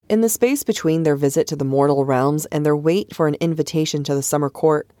In the space between their visit to the mortal realms and their wait for an invitation to the summer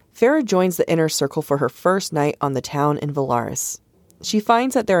court, Feyre joins the inner circle for her first night on the town in Valaris. She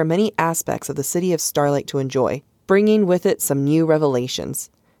finds that there are many aspects of the city of Starlight to enjoy, bringing with it some new revelations.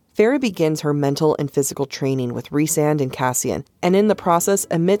 Feyre begins her mental and physical training with Rhysand and Cassian, and in the process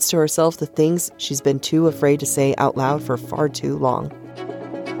admits to herself the things she's been too afraid to say out loud for far too long.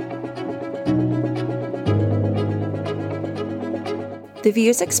 The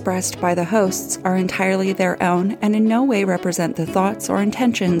views expressed by the hosts are entirely their own and in no way represent the thoughts or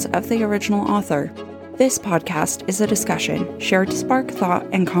intentions of the original author. This podcast is a discussion shared to spark thought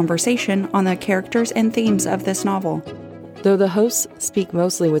and conversation on the characters and themes of this novel. Though the hosts speak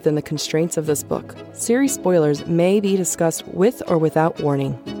mostly within the constraints of this book, series spoilers may be discussed with or without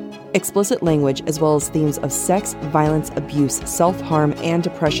warning. Explicit language as well as themes of sex, violence, abuse, self-harm, and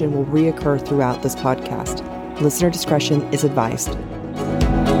depression will reoccur throughout this podcast. Listener discretion is advised.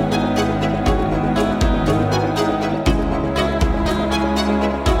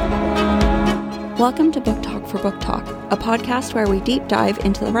 Welcome to Book Talk for Book Talk, a podcast where we deep dive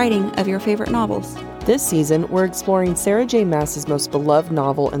into the writing of your favorite novels. This season, we're exploring Sarah J. Maas's most beloved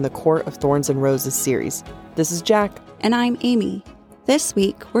novel in the Court of Thorns and Roses series. This is Jack. And I'm Amy. This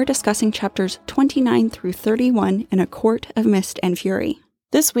week, we're discussing chapters 29 through 31 in A Court of Mist and Fury.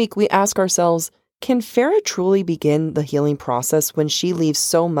 This week, we ask ourselves, can Feyre truly begin the healing process when she leaves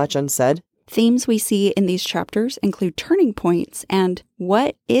so much unsaid? Themes we see in these chapters include turning points and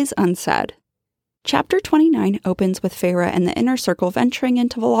what is unsaid. Chapter 29 opens with Feyre and the Inner Circle venturing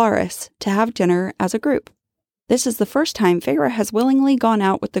into Valaris to have dinner as a group. This is the first time Feyre has willingly gone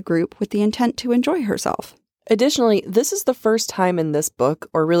out with the group with the intent to enjoy herself. Additionally, this is the first time in this book,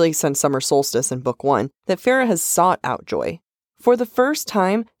 or really since Summer Solstice in Book 1, that Feyre has sought out joy. For the first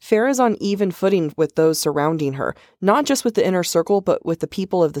time, Feyre is on even footing with those surrounding her, not just with the Inner Circle, but with the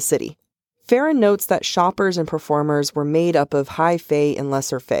people of the city. Feyre notes that shoppers and performers were made up of high fae and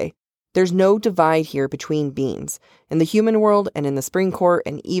lesser fae. There's no divide here between beings. In the human world and in the Spring Court,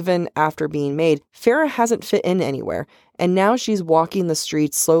 and even after being made, Feyre hasn't fit in anywhere, and now she's walking the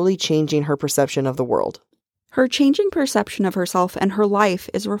streets slowly changing her perception of the world. Her changing perception of herself and her life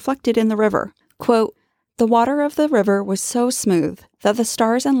is reflected in the river. Quote, "The water of the river was so smooth that the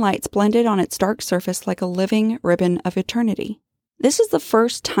stars and lights blended on its dark surface like a living ribbon of eternity." This is the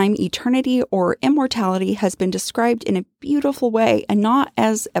first time eternity or immortality has been described in a beautiful way and not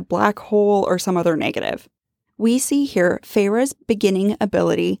as a black hole or some other negative. We see here Feyre's beginning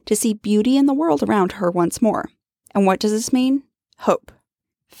ability to see beauty in the world around her once more. And what does this mean? Hope.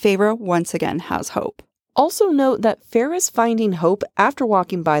 Feyre once again has hope. Also note that Feyre is finding hope after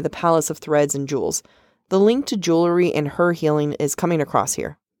walking by the Palace of Threads and Jewels. The link to jewelry and her healing is coming across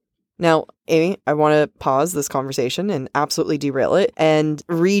here. Now, Amy, I want to pause this conversation and absolutely derail it and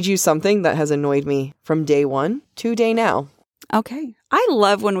read you something that has annoyed me from day one to day now. Okay. I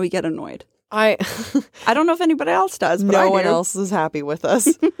love when we get annoyed. I don't know if anybody else does, but no I do. one else is happy with us.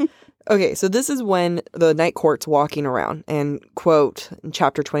 Okay, so this is when the Night Court's walking around and, quote, in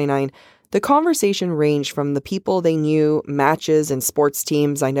chapter 29, "The conversation ranged from the people they knew, matches and sports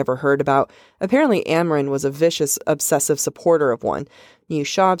teams I never heard about. Apparently Amren was a vicious, obsessive supporter of one. New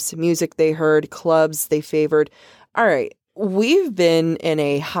shops, music they heard, clubs they favored. All right, we've been in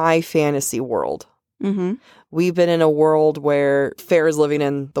a high fantasy world. Mm-hmm. We've been in a world where Feyre's living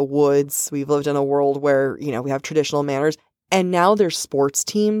in the woods. We've lived in a world where, we have traditional manners. And now there's sports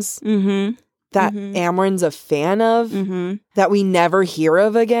teams that Amren's a fan of that we never hear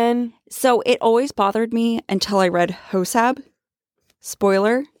of again. So it always bothered me until I read Hosab.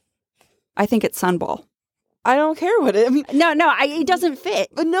 Spoiler, I think it's Sunball. I don't care what it. It doesn't fit.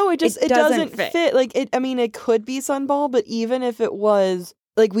 No, it doesn't fit. Like it. It could be Sunball, but even if it was,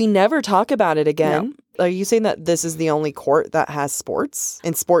 we never talk about it again. No. Are you saying that this is the only court that has sports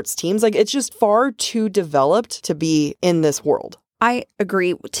and sports teams? It's just far too developed to be in this world. I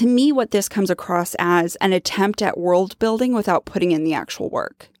agree. To me, what this comes across as an attempt at world building without putting in the actual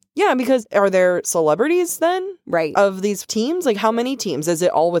work. Yeah, because are there celebrities then? Right. Of these teams? How many teams? Is it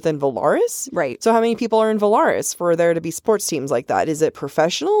all within Valaris? Right. So how many people are in Valaris for there to be sports teams like that? Is it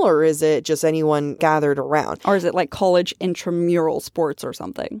professional or is it just anyone gathered around? Or is it college intramural sports or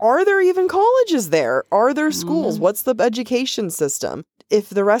something? Are there even colleges there? Are there schools? What's the education system? If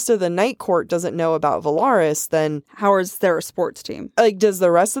the rest of the Night Court doesn't know about Valaris, then... How is there a sports team? Does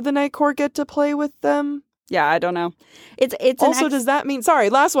the rest of the Night Court get to play with them? Yeah, I don't know. It's also, does that mean... Sorry,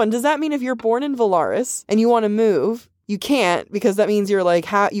 last one. Does that mean if you're born in Valaris and you want to move, you can't because that means you're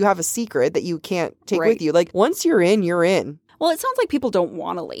you have a secret that you can't take with you? Once you're in, you're in. Well, it sounds like people don't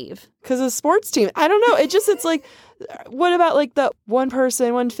want to leave. Because a sports team, I don't know. It's like, what about like the one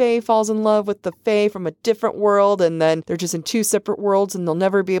fae falls in love with the fae from a different world, and then they're just in two separate worlds, and they'll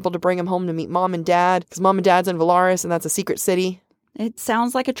never be able to bring him home to meet mom and dad because mom and dad's in Valaris, and that's a secret city. It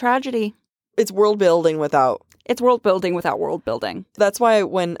sounds like a tragedy. It's world building without world building. That's why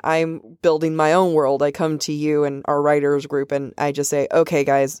when I'm building my own world, I come to you and our writers group and I just say, okay,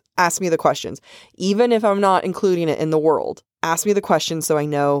 guys, ask me the questions. Even if I'm not including it in the world, ask me the questions so I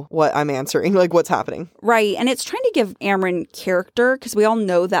know what I'm answering, like what's happening. Right. And it's trying to give Amren character because we all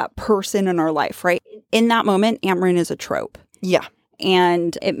know that person in our life, right? In that moment, Amren is a trope. Yeah.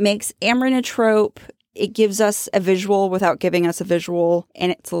 And it makes Amren a trope. It gives us a visual without giving us a visual,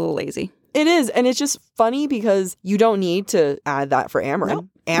 and it's a little lazy. It is, and it's just funny because you don't need to add that for Amren. Nope.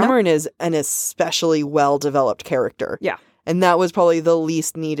 Amren is an especially well-developed character. Yeah. And that was probably the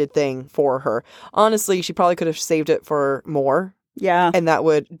least needed thing for her. Honestly, she probably could have saved it for more. Yeah. And that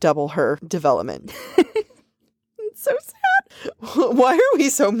would double her development. It's so sad. Why are we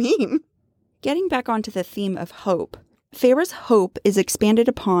so mean? Getting back onto the theme of hope. Feyre's hope is expanded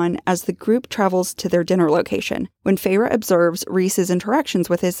upon as the group travels to their dinner location, when Feyre observes Rhys's interactions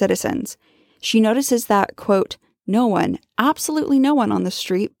with his citizens. She notices that, quote, no one, absolutely no one on the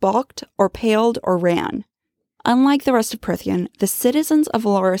street balked or paled or ran. Unlike the rest of Prythian, the citizens of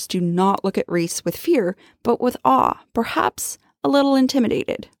Valaris do not look at Rhys with fear, but with awe, perhaps a little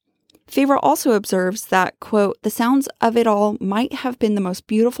intimidated. Feyre also observes that, quote, the sounds of it all might have been the most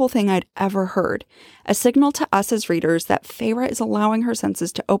beautiful thing I'd ever heard, a signal to us as readers that Feyre is allowing her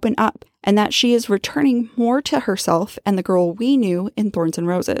senses to open up, and that she is returning more to herself and the girl we knew in Thorns and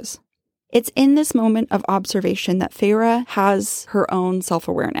Roses. It's in this moment of observation that Feyre has her own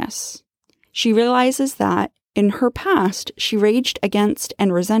self-awareness. She realizes that, in her past, she raged against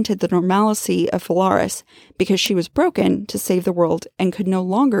and resented the normalcy of Valaris because she was broken to save the world and could no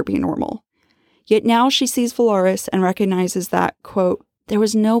longer be normal. Yet now she sees Valaris and recognizes that, quote, there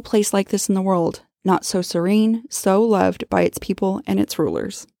was no place like this in the world, not so serene, so loved by its people and its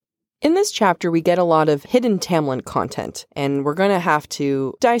rulers. In this chapter, we get a lot of hidden Tamlin content, and we're going to have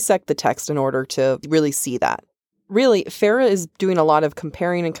to dissect the text in order to really see that. Really, Feyre is doing a lot of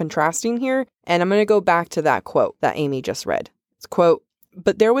comparing and contrasting here, and I'm going to go back to that quote that Amy just read. It's quote,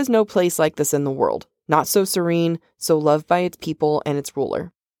 but there was no place like this in the world, not so serene, so loved by its people and its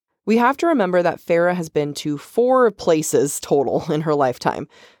ruler. We have to remember that Feyre has been to 4 places total in her lifetime.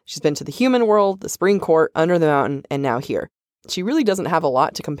 She's been to the human world, the Spring Court, Under the Mountain, and now here. She really doesn't have a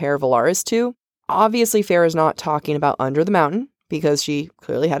lot to compare Valaris to. Obviously, Feyre is not talking about Under the Mountain, because she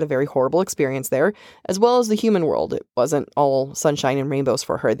clearly had a very horrible experience there, as well as the human world. It wasn't all sunshine and rainbows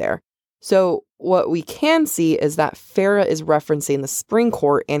for her there. So what we can see is that Feyre is referencing the Spring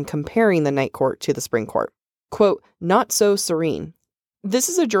Court and comparing the Night Court to the Spring Court. Quote, not so serene. This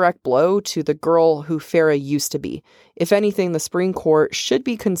is a direct blow to the girl who Feyre used to be. If anything, the Spring Court should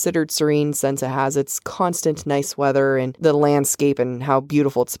be considered serene since it has its constant nice weather and the landscape and how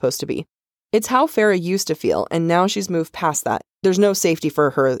beautiful it's supposed to be. It's how Feyre used to feel, and now she's moved past that. There's no safety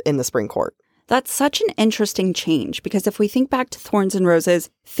for her in the Spring Court. That's such an interesting change, because if we think back to Thorns and Roses,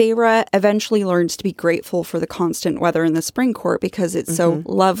 Feyre eventually learns to be grateful for the constant weather in the Spring Court because it's so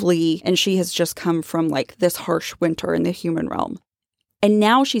lovely, and she has just come from like this harsh winter in the human realm. And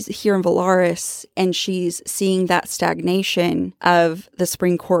now she's here in Valaris, and she's seeing that stagnation of the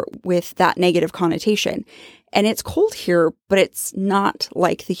Spring Court with that negative connotation. And it's cold here, but it's not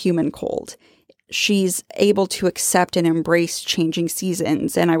like the human cold. She's able to accept and embrace changing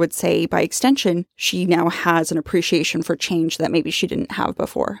seasons. And I would say, by extension, she now has an appreciation for change that maybe she didn't have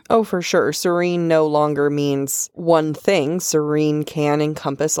before. Oh, for sure. Serene no longer means one thing. Serene can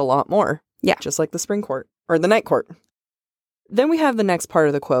encompass a lot more. Yeah. Just like the Spring Court, or the Night Court. Then we have the next part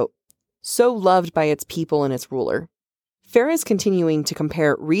of the quote. So loved by its people and its ruler. Feyre is continuing to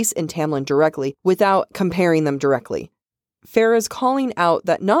compare Rhys and Tamlin directly without comparing them directly. Feyre is calling out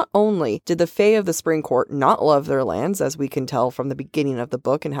that not only did the Fae of the Spring Court not love their lands, as we can tell from the beginning of the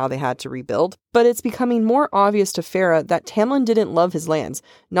book and how they had to rebuild, but it's becoming more obvious to Feyre that Tamlin didn't love his lands,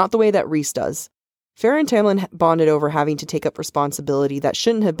 not the way that Rhys does. Feyre and Tamlin bonded over having to take up responsibility that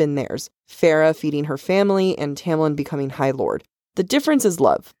shouldn't have been theirs, Feyre feeding her family and Tamlin becoming High Lord. The difference is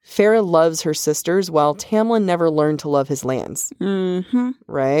love. Feyre loves her sisters while Tamlin never learned to love his lands.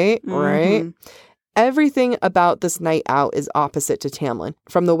 Right? Right? Everything about this night out is opposite to Tamlin,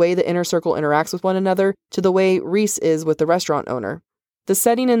 from the way the inner circle interacts with one another to the way Rhys is with the restaurant owner. The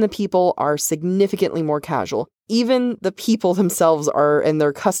setting and the people are significantly more casual. Even the people themselves and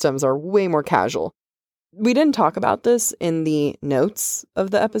their customs are way more casual. We didn't talk about this in the notes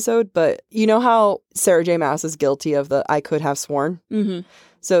of the episode, but you know how Sarah J. Maas is guilty of the I could have sworn? Mm-hmm.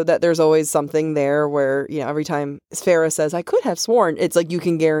 So that there's always something there where, every time Farrah says, I could have sworn, it's like you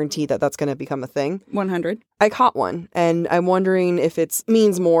can guarantee that that's going to become a thing. 100. I caught one, and I'm wondering if it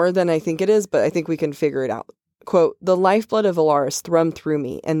means more than I think it is, but I think we can figure it out. Quote, the lifeblood of Valaris thrummed through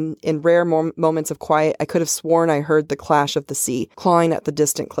me, and in rare moments of quiet, I could have sworn I heard the clash of the sea, clawing at the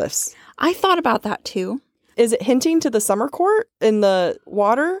distant cliffs. I thought about that too. Is it hinting to the summer court in the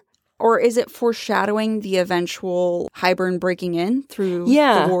water? Or is it foreshadowing the eventual Hybern breaking in through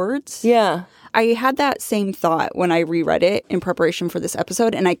the wards? Yeah. I had that same thought when I reread it in preparation for this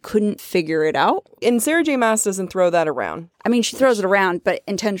episode, and I couldn't figure it out. And Sarah J. Maas doesn't throw that around. I mean, she throws it around, but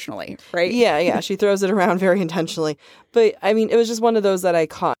intentionally, right? Yeah, she throws it around very intentionally. But, I mean, it was just one of those that I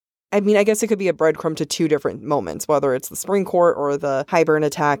caught. I mean, I guess it could be a breadcrumb to two different moments, whether it's the spring court or the Hybern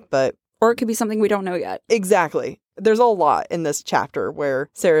attack, but... Or it could be something we don't know yet. Exactly. There's a lot in this chapter where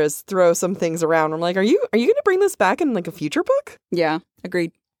Sarah's throw some things around. I'm like, are you going to bring this back in like a future book? Yeah,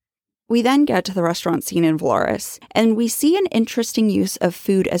 agreed. We then get to the restaurant scene in Valaris, and we see an interesting use of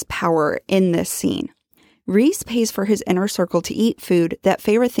food as power in this scene. Rhys pays for his inner circle to eat food that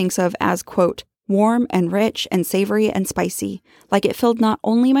Feyre thinks of as, quote, warm and rich and savory and spicy, like it filled not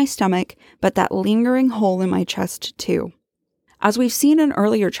only my stomach, but that lingering hole in my chest too. As we've seen in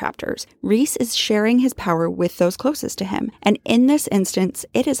earlier chapters, Rhys is sharing his power with those closest to him, and in this instance,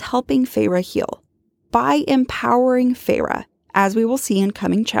 it is helping Feyre heal. By empowering Feyre, as we will see in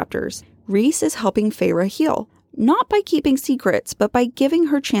coming chapters, Rhys is helping Feyre heal, not by keeping secrets, but by giving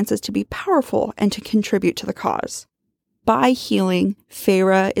her chances to be powerful and to contribute to the cause. By healing,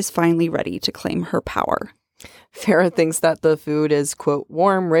 Feyre is finally ready to claim her power. Feyre thinks that the food is, quote,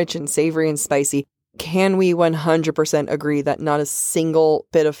 warm, rich, and savory and spicy. Can we 100% agree that not a single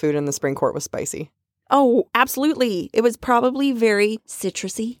bit of food in the spring court was spicy? Oh, absolutely. It was probably very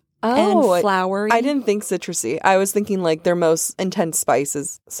citrusy and flowery. I didn't think citrusy. I was thinking like their most intense spice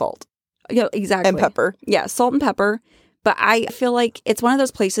is salt. Yeah, exactly. And pepper. Yeah, salt and pepper. But I feel like it's one of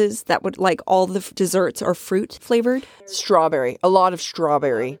those places that would like all the desserts are fruit flavored. Strawberry. A lot of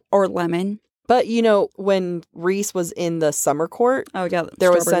strawberry. Or lemon. But, when Rhys was in the summer court,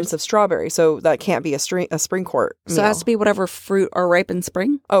 there was a sense of strawberry. So that can't be a spring court meal. So it has to be whatever fruit are ripe in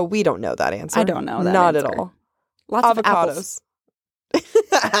spring? Oh, we don't know that answer. I don't know that Not answer. at all. Lots of apples.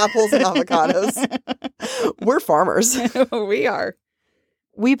 Apples and avocados. We're farmers. We are.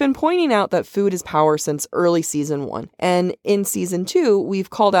 We've been pointing out that food is power since early season 1. And in season 2, we've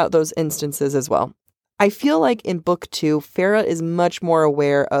called out those instances as well. I feel like in book 2, Feyre is much more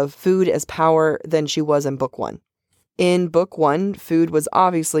aware of food as power than she was in book 1. In book 1, food was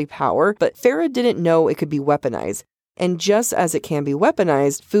obviously power, but Feyre didn't know it could be weaponized. And just as it can be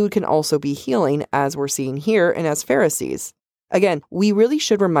weaponized, food can also be healing, as we're seeing here and as Feyre sees. Again, we really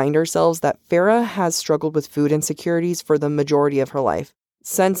should remind ourselves that Feyre has struggled with food insecurities for the majority of her life.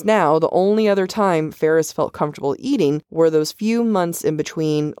 Since now, the only other time Ferris felt comfortable eating were those few months in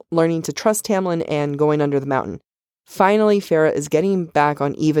between learning to trust Tamlin and going under the mountain. Finally, Feyre is getting back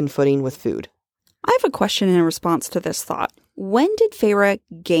on even footing with food. I have a question in response to this thought. When did Feyre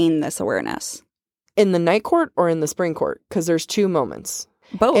gain this awareness? In the night court or in the spring court? Because there's two moments.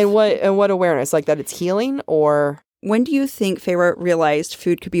 Both. And what awareness? Like that it's healing or... When do you think Feyre realized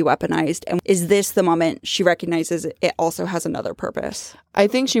food could be weaponized? And is this the moment she recognizes it also has another purpose? I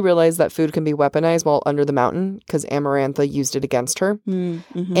think she realized that food can be weaponized while under the mountain because Amarantha used it against her.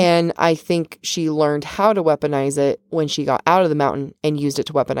 Mm-hmm. And I think she learned how to weaponize it when she got out of the mountain and used it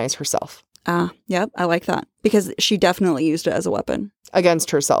to weaponize herself. Yep, I like that. Because she definitely used it as a weapon.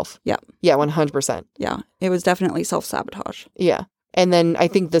 Against herself. Yep. Yeah, 100%. Yeah, it was definitely self-sabotage. Yeah. And then I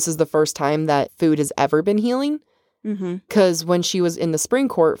think this is the first time that food has ever been healing. Because when she was in the spring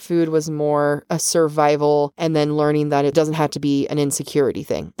court, food was more a survival and then learning that it doesn't have to be an insecurity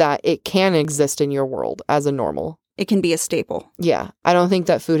thing, that it can exist in your world as a normal. It can be a staple. Yeah. I don't think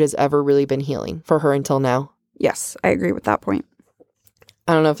that food has ever really been healing for her until now. Yes, I agree with that point.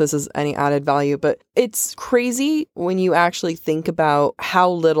 I don't know if this is any added value, but it's crazy when you actually think about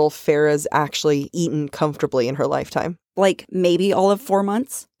how little Feyre's actually eaten comfortably in her lifetime. Like maybe all of 4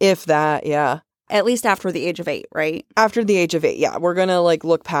 months? If that, yeah. At least after the age of 8, right? After the age of 8, yeah. We're going to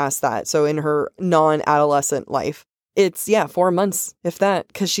look past that. So in her non-adolescent life, it's, 4 months, if that,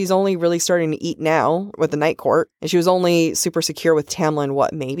 because she's only really starting to eat now with the night court. And she was only super secure with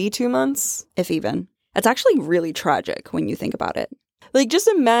Tamlin, maybe 2 months? If even. It's actually really tragic when you think about it. Just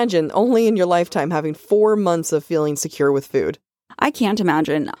imagine only in your lifetime having 4 months of feeling secure with food. I can't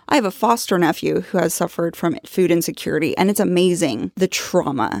imagine. I have a foster nephew who has suffered from food insecurity, and it's amazing the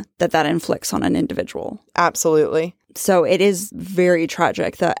trauma that inflicts on an individual. Absolutely. So it is very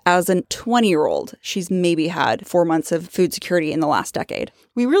tragic that as a 20-year-old, she's maybe had 4 months of food security in the last decade.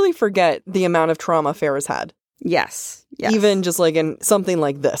 We really forget the amount of trauma Farrah's had. Yes. Even just like in something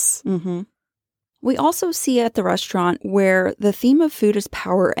like this. Mm-hmm. We also see at the restaurant where the theme of food is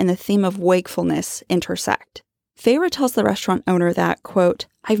power and the theme of wakefulness intersect. Farrah tells the restaurant owner that, quote,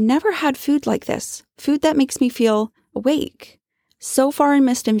 "I've never had food like this. Food that makes me feel awake. So far in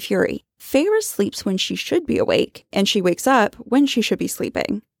mist and fury. Farrah sleeps when she should be awake, and she wakes up when she should be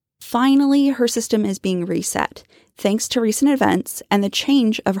sleeping. Finally, her system is being reset, thanks to recent events and the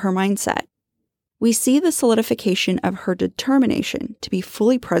change of her mindset. We see the solidification of her determination to be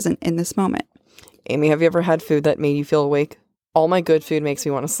fully present in this moment." Amy, have you ever had food that made you feel awake? All my good food makes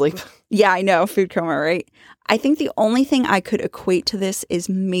me want to sleep. Yeah, I know. Food coma, right? I think the only thing I could equate to this is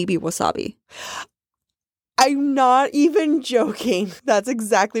maybe wasabi. I'm not even joking. That's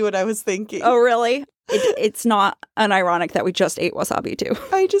exactly what I was thinking. Oh, really? It's not unironic that we just ate wasabi, too.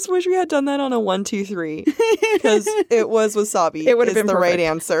 I just wish we had done that on a 1, 2, 3. Because it was wasabi. It would have been the perfect. right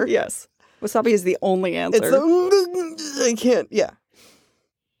answer. Yes. Wasabi is the only answer. I can't, yeah.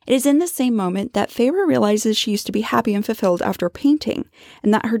 It is in the same moment that Farrah realizes she used to be happy and fulfilled after painting,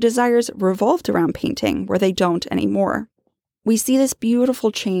 and that her desires revolved around painting, where they don't anymore. We see this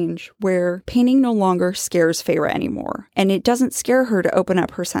beautiful change where painting no longer scares Farrah anymore, and it doesn't scare her to open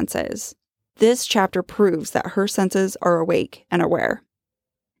up her senses. This chapter proves that her senses are awake and aware.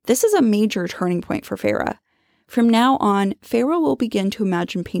 This is a major turning point for Farrah. From now on, Farrah will begin to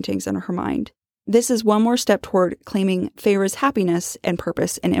imagine paintings in her mind. This is one more step toward claiming Farrah's happiness and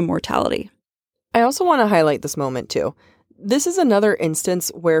purpose and immortality. I also want to highlight this moment, too. This is another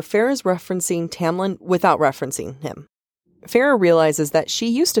instance where Farrah's referencing Tamlin without referencing him. Farrah realizes that she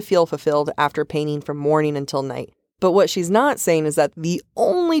used to feel fulfilled after painting from morning until night. But what she's not saying is that the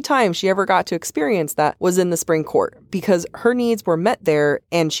only time she ever got to experience that was in the spring court, because her needs were met there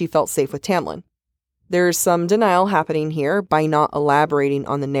and she felt safe with Tamlin. There's some denial happening here by not elaborating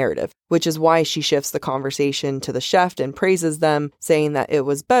on the narrative, which is why she shifts the conversation to the chef and praises them, saying that it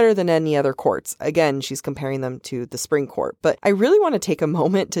was better than any other courts. Again, she's comparing them to the spring court. But I really want to take a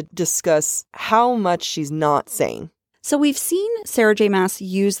moment to discuss how much she's not saying. So we've seen Sarah J. Maas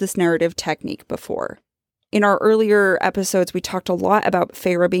use this narrative technique before. In our earlier episodes, we talked a lot about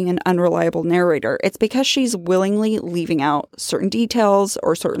Farrah being an unreliable narrator. It's because she's willingly leaving out certain details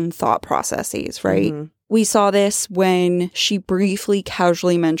or certain thought processes, right? Mm-hmm. We saw this when she briefly,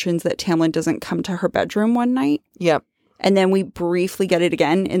 casually mentions that Tamlin doesn't come to her bedroom one night. Yep. And then we briefly get it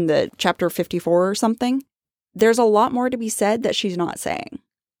again in the chapter 54 or something. There's a lot more to be said that she's not saying.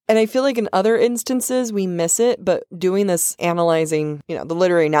 And I feel like in other instances, we miss it, but doing this analyzing, the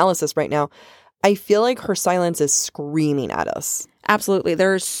literary analysis right now, I feel like her silence is screaming at us. Absolutely.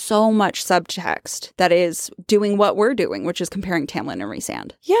 There's so much subtext that is doing what we're doing, which is comparing Tamlin and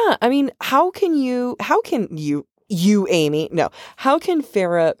Rhysand. Yeah. I mean, how can you, Amy, how can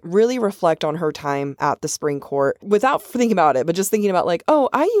Farrah really reflect on her time at the spring court without thinking about it, but just thinking about like, oh,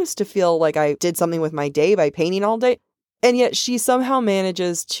 I used to feel like I did something with my day by painting all day. And yet she somehow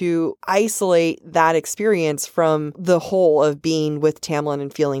manages to isolate that experience from the whole of being with Tamlin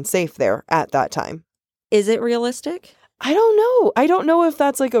and feeling safe there at that time. Is it realistic? I don't know. I don't know if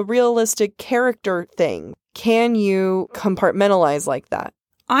that's like a realistic character thing. Can you compartmentalize like that?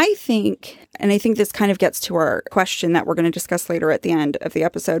 I think this kind of gets to our question that we're going to discuss later at the end of the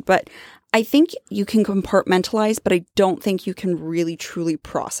episode, but I think you can compartmentalize, but I don't think you can really truly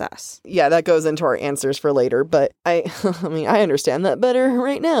process. Yeah, that goes into our answers for later, but I understand that better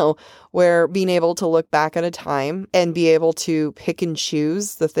right now, where being able to look back at a time and be able to pick and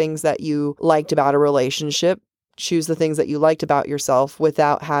choose the things that you liked about a relationship, choose the things that you liked about yourself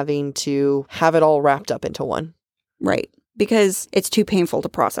without having to have it all wrapped up into one. Right. Because it's too painful to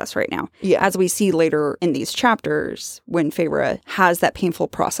process right now. Yeah. As we see later in these chapters when Farrah has that painful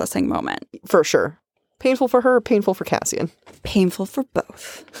processing moment. For sure. Painful for her, painful for Cassian. Painful for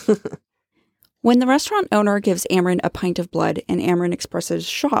both. When the restaurant owner gives Amren a pint of blood and Amren expresses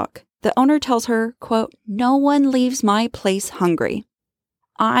shock, the owner tells her, quote, "No one leaves my place hungry."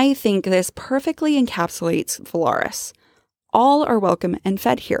 I think this perfectly encapsulates Velaris. All are welcome and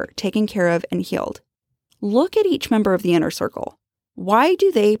fed here, taken care of and healed. Look at each member of the inner circle. Why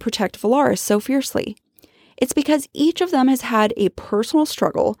do they protect Velaris so fiercely? It's because each of them has had a personal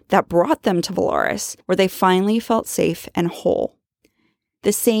struggle that brought them to Velaris, where they finally felt safe and whole.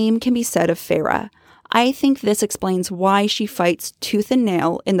 The same can be said of Farrah. I think this explains why she fights tooth and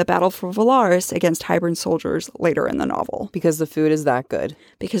nail in the battle for Valaris against Hybern soldiers later in the novel. Because the food is that good.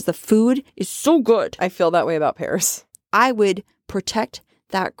 Because the food is so good. I feel that way about Paris. I would protect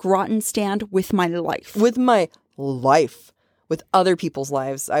that gratin stand with my life. With my life. With other people's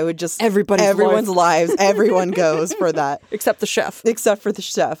lives. I would just... Everyone's lives. Everyone goes for that. Except the chef. Except for the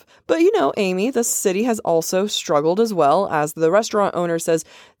chef. But you know, Amy, the city has also struggled as well. As the restaurant owner says,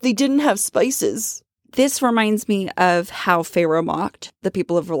 they didn't have spices. This reminds me of how Feyre mocked the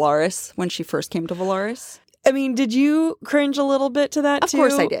people of Valaris when she first came to Valaris. I mean, did you cringe a little bit to that too? Of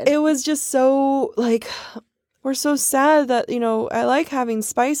course I did. It was just so, like... We're so sad that, you know, I like having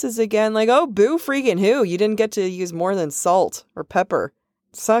spices again. Like, oh, boo freaking who? You didn't get to use more than salt or pepper.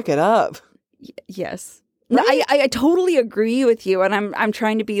 Suck it up. Yes. Right? I totally agree with you. And I'm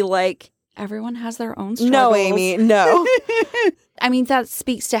trying to be like, everyone has their own struggles. No, Amy, no. I mean, that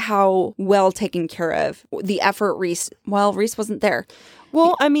speaks to how well taken care of the effort Rhys wasn't there.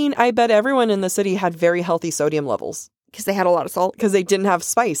 Well, I mean, I bet everyone in the city had very healthy sodium levels. Because they had a lot of salt. Because they didn't have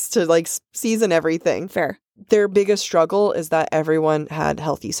spice to, like, season everything. Fair. Their biggest struggle is that everyone had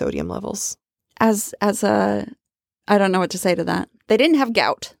healthy sodium levels. As a, I don't know what to say to that. They didn't have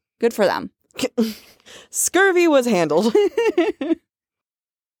gout. Good for them. Scurvy was handled.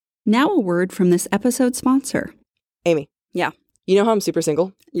 Now a word from this episode's sponsor. Amy. Yeah. You know how I'm super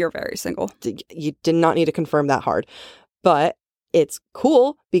single? You're very single. You did not need to confirm that hard. But it's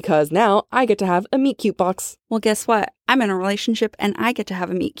cool because now I get to have a meet cute box. Well, guess what? I'm in a relationship and I get to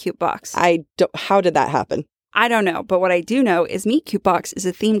have a meet cute box. How did that happen? I don't know, but what I do know is Meet Cute Box is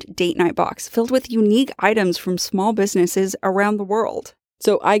a themed date night box filled with unique items from small businesses around the world.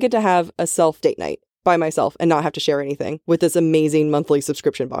 So I get to have a self-date night by myself and not have to share anything with this amazing monthly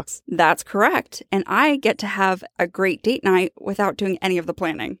subscription box. That's correct. And I get to have a great date night without doing any of the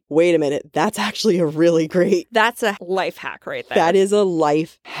planning. Wait a minute. That's actually a really great... That's a life hack right there. That is a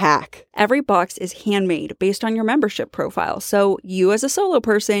life hack. Every box is handmade based on your membership profile. So you as a solo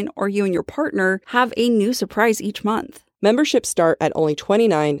person or you and your partner have a new surprise each month. Memberships start at only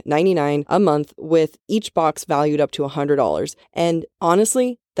 $29.99 a month with each box valued up to $100. And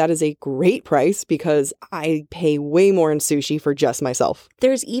honestly, that is a great price because I pay way more in sushi for just myself.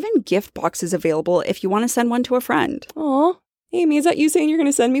 There's even gift boxes available if you want to send one to a friend. Aw, Amy, is that you saying you're going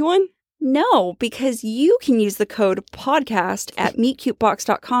to send me one? No, because you can use the code podcast at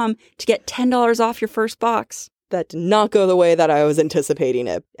meetcutebox.com to get $10 off your first box. That did not go the way that I was anticipating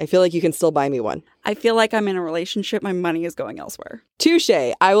it. I feel like you can still buy me one. I feel like I'm in a relationship. My money is going elsewhere.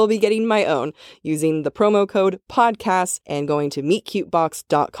 Touché. I will be getting my own using the promo code podcast and going to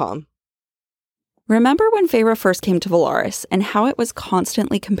meetcutebox.com. Remember when Feyre first came to Valaris and how it was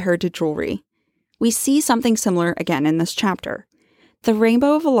constantly compared to jewelry? We see something similar again in this chapter. The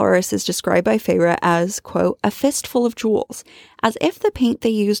rainbow of Valaris is described by Feyre as, quote, a fistful of jewels, as if the paint they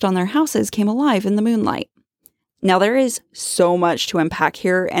used on their houses came alive in the moonlight. Now, there is so much to unpack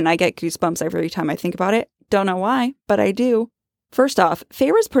here, and I get goosebumps every time I think about it. Don't know why, but I do. First off,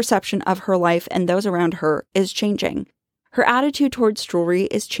 Feyre's perception of her life and those around her is changing. Her attitude towards jewelry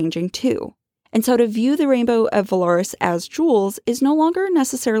is changing too. And so to view the rainbow of Valaris as jewels is no longer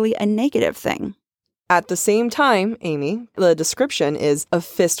necessarily a negative thing. At the same time, Amy, the description is a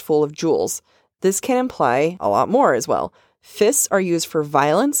fistful of jewels. This can imply a lot more as well. Fists are used for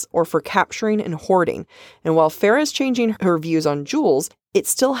violence or for capturing and hoarding. And while Feyre is changing her views on jewels, it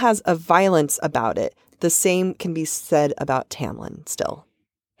still has a violence about it. The same can be said about Tamlin still.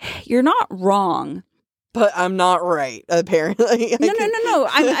 You're not wrong. But I'm not right, apparently. No.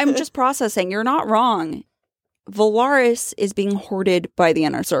 I'm just processing. You're not wrong. Valaris is being hoarded by the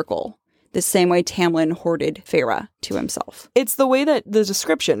inner circle, the same way Tamlin hoarded Feyre to himself. It's the way that the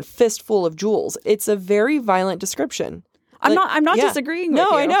description, fistful of jewels, it's a very violent description. I'm not disagreeing with you.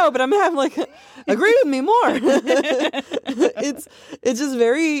 No, I know, but I'm having agree with me more. It's just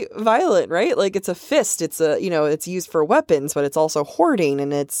very violent, right? Like it's a fist. It's it's used for weapons, but it's also hoarding,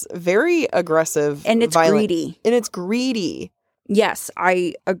 and it's very aggressive and it's violent, greedy. And it's greedy. Yes,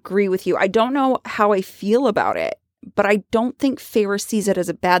 I agree with you. I don't know how I feel about it, but I don't think Feyre sees it as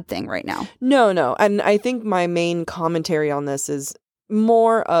a bad thing right now. No, and I think my main commentary on this is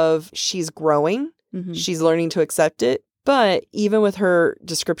more of she's growing. Mm-hmm. She's learning to accept it. But even with her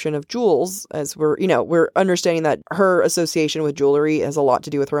description of jewels, as we're understanding that her association with jewelry has a lot to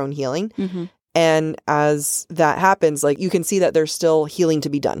do with her own healing. Mm-hmm. And as that happens, like you can see that there's still healing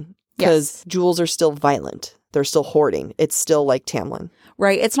to be done because jewels are still violent. They're still hoarding. It's still like Tamlin.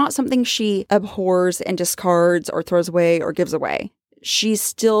 Right. It's not something she abhors and discards or throws away or gives away. She's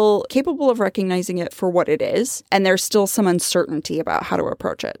still capable of recognizing it for what it is. And there's still some uncertainty about how to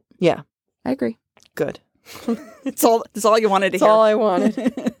approach it. Yeah. I agree. Good. That's all you wanted to That's hear. all I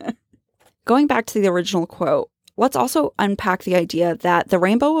wanted. Going back to the original quote, let's also unpack the idea that the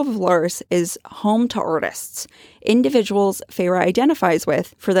Rainbow of Valoris is home to artists, individuals Feyre identifies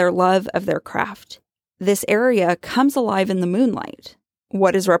with for their love of their craft. This area comes alive in the moonlight.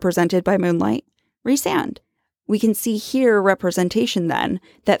 What is represented by moonlight? Rhysand. We can see here representation then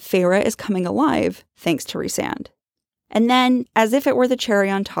that Feyre is coming alive thanks to Rhysand. And then, as if it were the cherry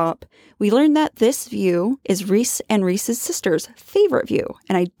on top, we learn that this view is Rhys and Rhys's sister's favorite view,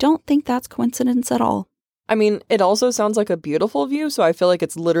 and I don't think that's coincidence at all. I mean, it also sounds like a beautiful view, so I feel like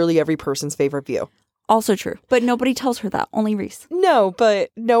it's literally every person's favorite view. Also true, but nobody tells her that, only Rhys. No,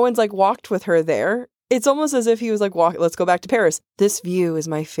 but no one's like walked with her there. It's almost as if he was like, let's go back to Paris. This view is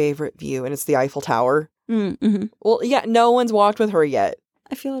my favorite view, and it's the Eiffel Tower. Mm-hmm. Well, yeah, no one's walked with her yet.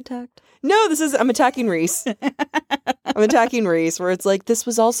 I feel attacked. No, I'm attacking Rhys. I'm attacking Rhys, where it's like, this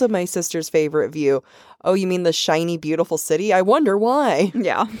was also my sister's favorite view. Oh, you mean the shiny, beautiful city? I wonder why.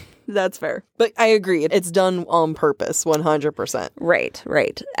 Yeah, that's fair. But I agree. It's done on purpose, 100%. Right.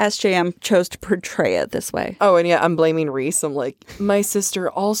 SJM chose to portray it this way. Oh, and yeah, I'm blaming Rhys. I'm like, my sister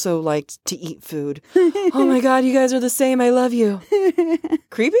also liked to eat food. Oh my God, you guys are the same. I love you.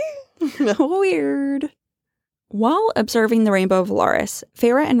 Creepy? Weird. While observing the Rainbow of Valoris,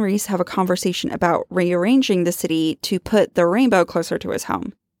 Feyre and Rhys have a conversation about rearranging the city to put the rainbow closer to his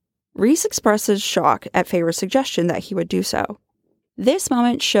home. Rhys expresses shock at Feyre's suggestion that he would do so. This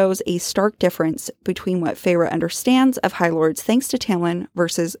moment shows a stark difference between what Feyre understands of High Lords thanks to Tamlin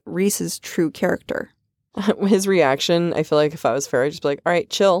versus Rhys's true character. His reaction, I feel like if I was Feyre, I'd just be like, all right,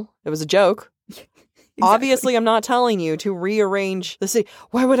 chill. It was a joke. Exactly. Obviously, I'm not telling you to rearrange the city.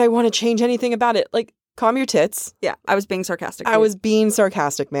 Why would I want to change anything about it? Like, calm your tits. Yeah, I was being sarcastic. I was being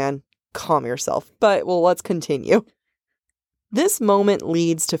sarcastic, man. Calm yourself. But, well, let's continue. This moment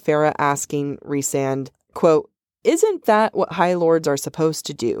leads to Feyre asking Rhysand, quote, isn't that what High Lords are supposed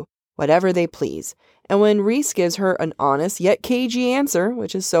to do? Whatever they please. And when Rhys gives her an honest yet cagey answer,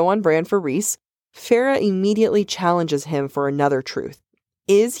 which is so on brand for Rhys, Feyre immediately challenges him for another truth.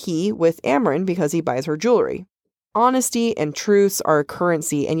 Is he with Amren because he buys her jewelry? Honesty and truths are a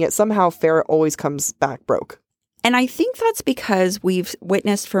currency, and yet somehow Feyre always comes back broke. And I think that's because we've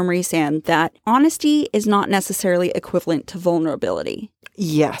witnessed from Rhysand that honesty is not necessarily equivalent to vulnerability.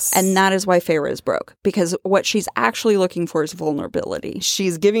 Yes. And that is why Feyre is broke, because what she's actually looking for is vulnerability.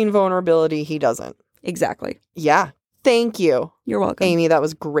 She's giving vulnerability, he doesn't. Exactly. Yeah. Thank you. You're welcome. Amy, that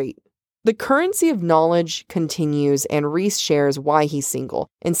was great. The currency of knowledge continues, and Rhys shares why he's single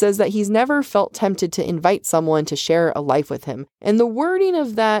and says that he's never felt tempted to invite someone to share a life with him. And the wording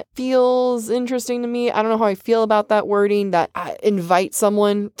of that feels interesting to me. I don't know how I feel about that wording, that invite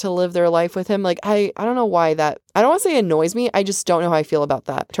someone to live their life with him. Like, I don't know why that, I don't want to say annoys me. I just don't know how I feel about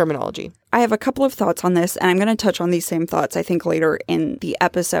that terminology. I have a couple of thoughts on this, and I'm going to touch on these same thoughts, I think, later in the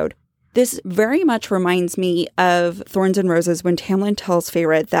episode. This very much reminds me of Thorns and Roses when Tamlin tells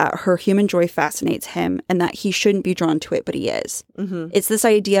Feyre that her human joy fascinates him and that he shouldn't be drawn to it, but he is. Mm-hmm. It's this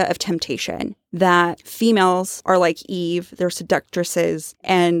idea of temptation, that females are like Eve, they're seductresses,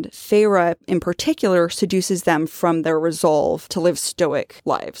 and Feyre in particular seduces them from their resolve to live stoic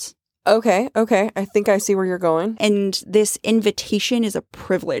lives. Okay. I think I see where you're going. And this invitation is a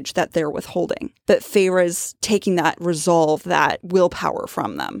privilege that they're withholding, but Feyre's taking that resolve, that willpower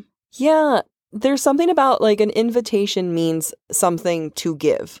from them. Yeah, there's something about like an invitation means something to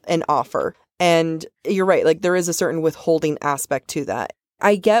give, an offer. And you're right, like there is a certain withholding aspect to that.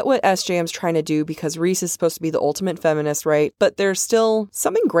 I get what SJM's trying to do because Rhys is supposed to be the ultimate feminist, right? But there's still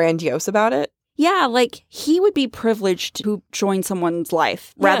something grandiose about it. Yeah, like he would be privileged to join someone's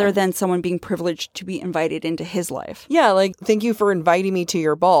life rather than someone being privileged to be invited into his life. Yeah, like, thank you for inviting me to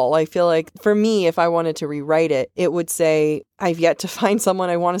your ball. I feel like for me, if I wanted to rewrite it, it would say, I've yet to find someone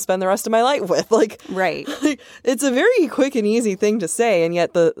I want to spend the rest of my life with. Like, right. It's a very quick and easy thing to say. And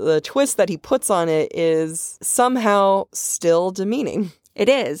yet the twist that he puts on it is somehow still demeaning. It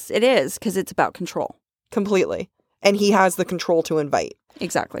is, because it's about control. Completely. And he has the control to invite.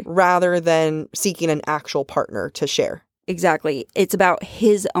 Exactly. Rather than seeking an actual partner to share. Exactly. It's about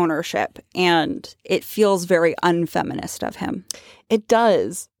his ownership, and it feels very unfeminist of him. It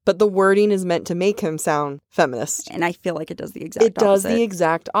does, but the wording is meant to make him sound feminist. And I feel like it does the exact opposite. It does the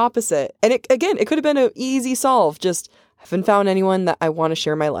exact opposite. And it could have been an easy solve. Just, I haven't found anyone that I want to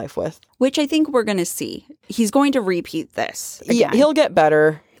share my life with. Which I think we're going to see. He's going to repeat this again. Yeah, he'll get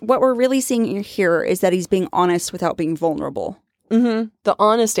better. What we're really seeing here is that he's being honest without being vulnerable. Mm-hmm. The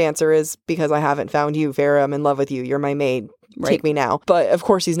honest answer is, because I haven't found you, Feyre, I'm in love with you. You're my maid. Right. Take me now. But of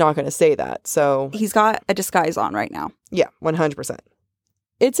course, he's not going to say that. So he's got a disguise on right now. Yeah, 100%.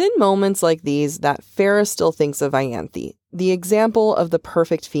 It's in moments like these that Farrah still thinks of Ianthe, the example of the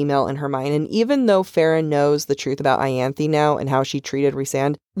perfect female in her mind. And even though Farrah knows the truth about Ianthe now and how she treated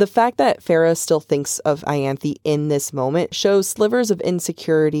Rhysand, the fact that Farrah still thinks of Ianthe in this moment shows slivers of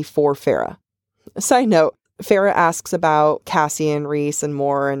insecurity for Farrah. Side note, Farrah asks about Cassian, Rhys, and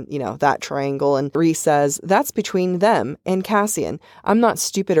more, and, that triangle, and Rhys says, that's between them and Cassian. I'm not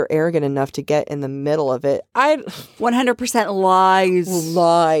stupid or arrogant enough to get in the middle of it. 100% lies.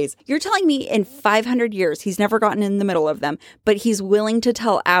 Lies. You're telling me in 500 years he's never gotten in the middle of them, but he's willing to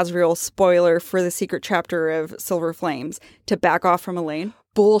tell Azriel, spoiler for the secret chapter of Silver Flames, to back off from Elaine?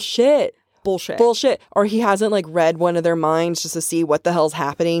 Bullshit. Bullshit. Or he hasn't, read one of their minds just to see what the hell's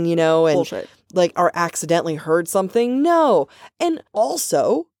happening, and Bullshit. Or accidentally heard something. No. And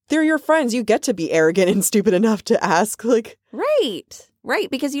also, they're your friends. You get to be arrogant and stupid enough to ask, Right,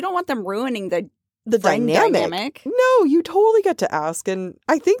 because you don't want them ruining the dynamic. No, you totally get to ask. And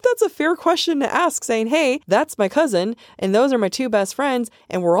I think that's a fair question to ask, saying, hey, that's my cousin, and those are my two best friends,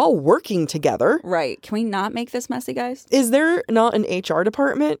 and we're all working together. Right. Can we not make this messy, guys? Is there not an HR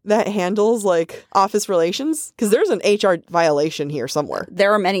department that handles, office relations? Because there's an HR violation here somewhere.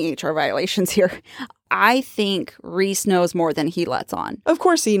 There are many HR violations here. I think Rhys knows more than he lets on. Of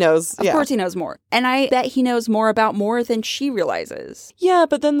course he knows. Of course he knows more. And I bet he knows more about more than she realizes. Yeah,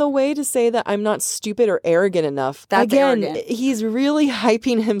 but then the way to say that I'm not stupid or arrogant enough, that's arrogant. He's really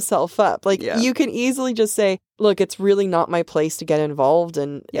hyping himself up. You can easily just say, look, it's really not my place to get involved,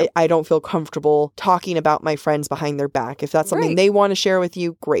 and I don't feel comfortable talking about my friends behind their back. If that's something they want to share with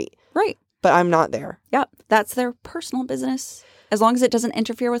you, great. Right. But I'm not there. Yep. That's their personal business. As long as it doesn't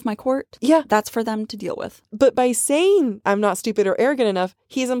interfere with my court, that's for them to deal with. But by saying I'm not stupid or arrogant enough,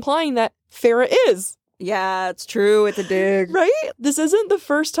 he's implying that Farrah is. Yeah, it's true. It's a dig. Right? This isn't the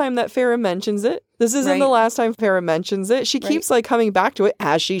first time that Farrah mentions it. This isn't the last time Farrah mentions it. She keeps coming back to it,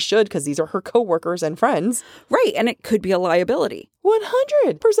 as she should, because these are her coworkers and friends. Right. And it could be a liability.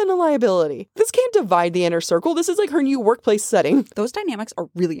 100% a liability. This can't divide the inner circle. This is her new workplace setting. Those dynamics are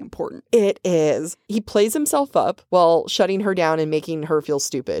really important. It is. He plays himself up while shutting her down and making her feel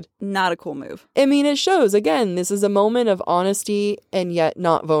stupid. Not a cool move. I mean, it shows, again, this is a moment of honesty and yet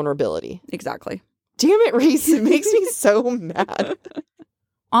not vulnerability. Exactly. Damn it, Rhys. It makes me so mad.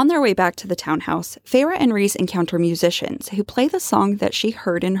 On their way back to the townhouse, Farrah and Rhys encounter musicians who play the song that she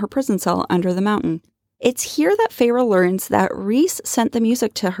heard in her prison cell under the mountain. It's here that Farrah learns that Rhys sent the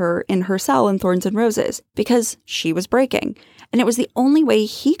music to her in her cell in Thorns and Roses because she was breaking, and it was the only way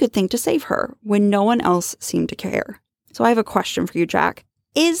he could think to save her when no one else seemed to care. So I have a question for you, Jack.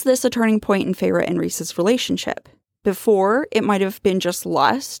 Is this a turning point in Farrah and Rhys's relationship? Before, it might have been just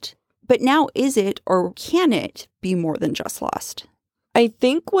lust, but now is it, or can it be more than just lust? I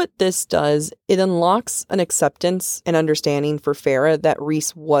think what this does, it unlocks an acceptance and understanding for Farrah that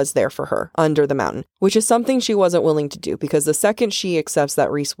Rhys was there for her under the mountain, which is something she wasn't willing to do, because the second she accepts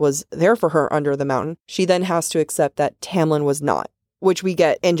that Rhys was there for her under the mountain, she then has to accept that Tamlin was not, which we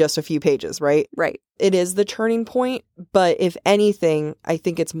get in just a few pages, right? Right. It is the turning point, but if anything, I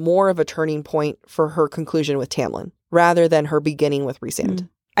think it's more of a turning point for her conclusion with Tamlin rather than her beginning with Rhysand.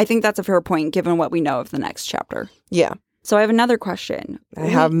 I think that's a fair point given what we know of the next chapter. Yeah. So I have another question. I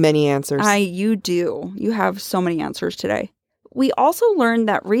have many answers. You do. You have so many answers today. We also learned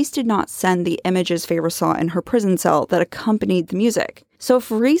that Rhys did not send the images Farrah saw in her prison cell that accompanied the music. So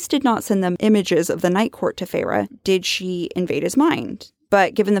if Rhys did not send them images of the Night Court to Farrah, did she invade his mind?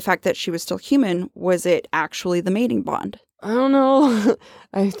 But given the fact that she was still human, was it actually the mating bond? I don't know.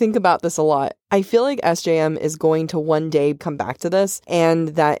 I think about this a lot. I feel like SJM is going to one day come back to this, and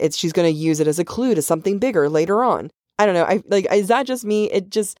that she's going to use it as a clue to something bigger later on. I don't know. Is that just me?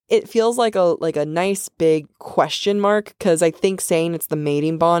 It feels like a nice big question mark, because I think saying it's the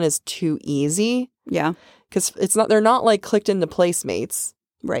mating bond is too easy. Yeah. Because they're not clicked into place mates.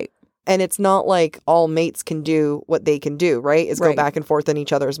 Right. And it's not like all mates can do what they can do, right? Is go back and forth in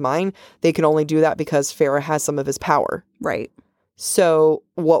each other's mind. They can only do that because Farrah has some of his power. Right. So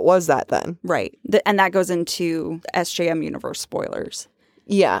what was that then? Right. And that goes into SJM universe spoilers.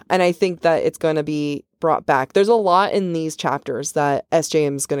 Yeah. And I think that it's going to be brought back. There's a lot in these chapters that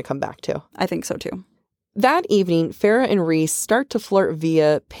SJM is going to come back to. I think so too. That evening, Farrah and Rhys start to flirt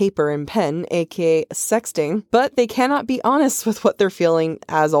via paper and pen, aka sexting, but they cannot be honest with what they're feeling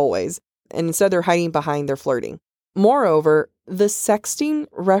as always, and instead they're hiding behind their flirting. Moreover, the sexting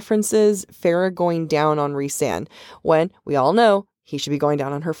references Farrah going down on Rhysand, when we all know he should be going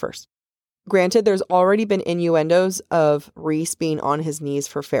down on her first. Granted, there's already been innuendos of Rhys being on his knees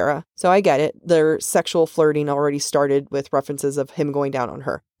for Farrah, so I get it. Their sexual flirting already started with references of him going down on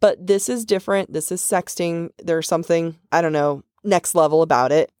her. But this is different. This is sexting. There's something, I don't know, next level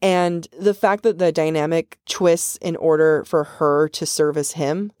about it. And the fact that the dynamic twists in order for her to service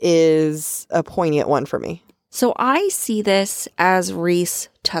him is a poignant one for me. So I see this as Rhys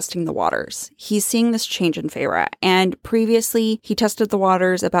testing the waters. He's seeing this change in Feyre. And previously, he tested the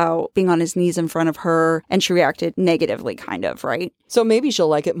waters about being on his knees in front of her, and she reacted negatively, kind of, right? So maybe she'll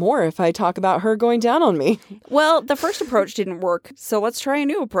like it more if I talk about her going down on me. Well, the first approach didn't work, so let's try a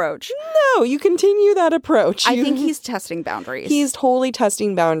new approach. No, you continue that approach. I think he's testing boundaries. He's totally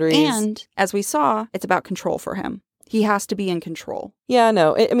testing boundaries. And, as we saw, it's about control for him. He has to be in control. Yeah,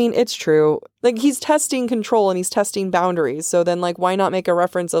 no, I mean, it's true. Like, he's testing control and he's testing boundaries. So then, like, why not make a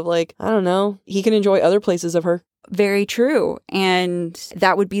reference of, like, I don't know, he can enjoy other places of her. Very true. And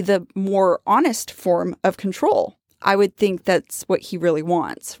that would be the more honest form of control. I would think that's what he really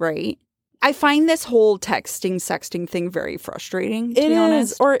wants, right? I find this whole texting, sexting thing very frustrating, to be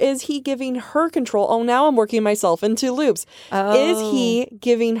honest. Or is he giving her control? Oh, now I'm working myself into loops. Oh. Is he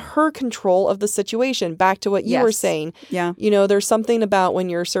giving her control of the situation? Back to what you were saying. Yeah. You know, there's something about when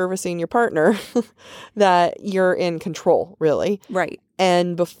you're servicing your partner that you're in control, really. Right.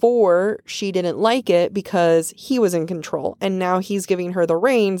 And before, she didn't like it because he was in control. And now he's giving her the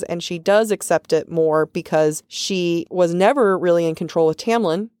reins, and she does accept it more because she was never really in control with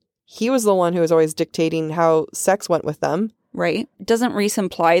Tamlin. He was the one who was always dictating how sex went with them. Right. Doesn't Rhys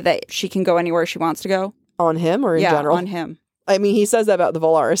imply that she can go anywhere she wants to go? On him or in general? Yeah, on him. I mean, he says that about the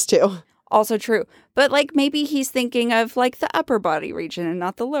Valaris, too. Also true. But, like, maybe he's thinking of, like, the upper body region and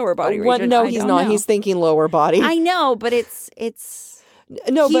not the lower body region. No, he's not. He's thinking lower body. I know, but it's...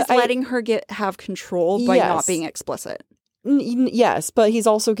 No, he's but letting her have control by not being explicit. Yes, but he's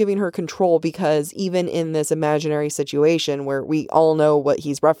also giving her control because even in this imaginary situation where we all know what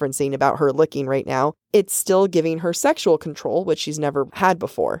he's referencing about her licking right now, it's still giving her sexual control, which she's never had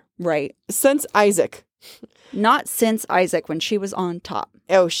before. Right. Since Isaac. Not since Isaac, when she was on top.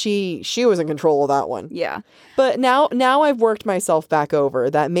 Oh, she was in control of that one. Yeah. But now I've worked myself back over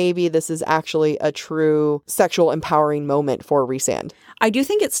that maybe this is actually a true sexual empowering moment for Rhysand. I do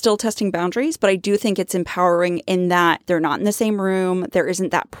think it's still testing boundaries, but I do think it's empowering in that they're not in the same room. There isn't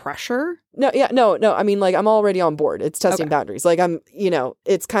that pressure. No. I mean, like, I'm already on board. It's testing boundaries. Like,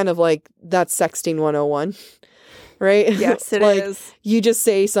 it's kind of like that's sexting 101. Right? Yes, it like, is. You just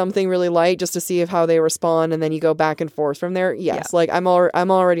say something really light just to see how they respond, and then you go back and forth from there. Yes, like I'm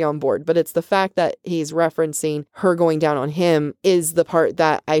already on board. But it's the fact that he's referencing her going down on him is the part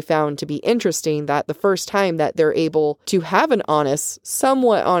that I found to be interesting, that the first time that they're able to have an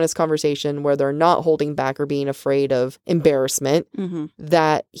somewhat honest conversation where they're not holding back or being afraid of embarrassment,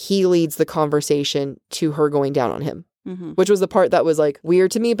 that he leads the conversation to her going down on him. Mm-hmm. Which was the part that was like weird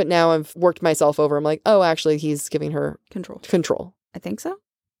to me, but now I've worked myself over. I'm like, oh, actually, he's giving her control. I think so.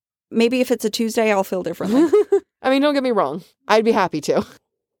 Maybe if it's a Tuesday, I'll feel differently. I mean, don't get me wrong. I'd be happy to.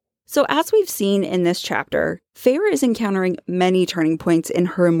 So as we've seen in this chapter, Feyre is encountering many turning points in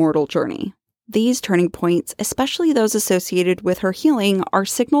her immortal journey. These turning points, especially those associated with her healing, are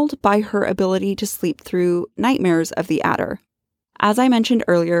signaled by her ability to sleep through nightmares of the Adder. As I mentioned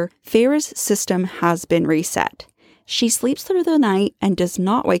earlier, Feyre's system has been reset. She sleeps through the night and does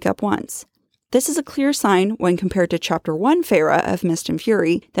not wake up once. This is a clear sign, when compared to Chapter 1 Feyre of Mist and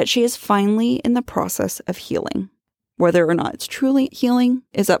Fury, that she is finally in the process of healing. Whether or not it's truly healing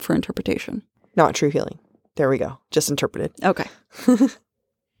is up for interpretation. Not true healing. There we go. Just interpreted. Okay.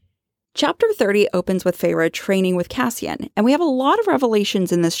 Chapter 30 opens with Feyre training with Cassian, and we have a lot of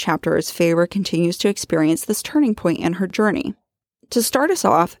revelations in this chapter as Feyre continues to experience this turning point in her journey. To start us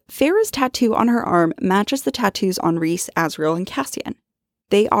off, Feyre's tattoo on her arm matches the tattoos on Rhys, Azriel, and Cassian.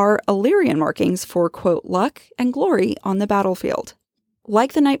 They are Illyrian markings for, quote, luck and glory on the battlefield.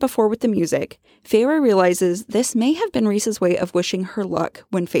 Like the night before with the music, Feyre realizes this may have been Rhys's way of wishing her luck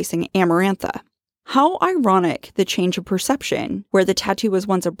when facing Amarantha. How ironic the change of perception, where the tattoo was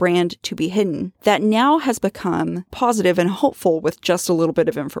once a brand to be hidden, that now has become positive and hopeful with just a little bit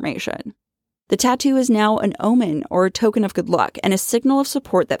of information. The tattoo is now an omen or a token of good luck and a signal of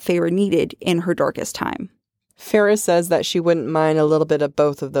support that Feyre needed in her darkest time. Feyre says that she wouldn't mind a little bit of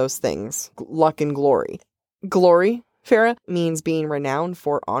both of those things, luck and glory. Glory, Feyre, means being renowned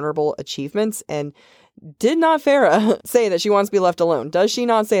for honorable achievements, and did not Feyre say that she wants to be left alone? Does she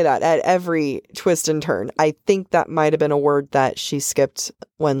not say that at every twist and turn? I think that might have been a word that she skipped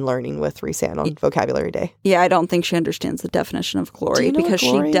when learning with Rhysand on Vocabulary Day. Yeah, I don't think she understands the definition of glory, because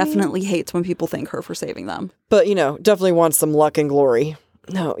glory she definitely hates when people thank her for saving them. But, definitely wants some luck and glory.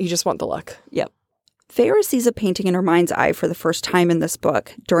 No, you just want the luck. Yep. Feyre sees a painting in her mind's eye for the first time in this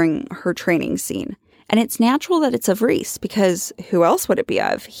book during her training scene. And it's natural that it's of Rhys, because who else would it be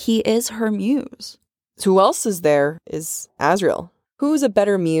of? He is her muse. So who else is there is Azriel. Who's a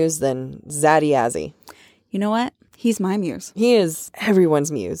better muse than Zaddy Azzy? You know what? He's my muse. He is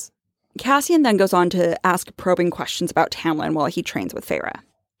everyone's muse. Cassian then goes on to ask probing questions about Tamlin while he trains with Feyre.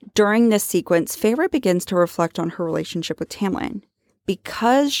 During this sequence, Feyre begins to reflect on her relationship with Tamlin.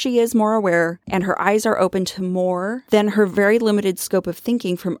 Because she is more aware and her eyes are open to more than her very limited scope of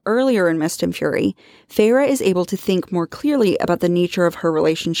thinking from earlier in Mist and Fury, Feyre is able to think more clearly about the nature of her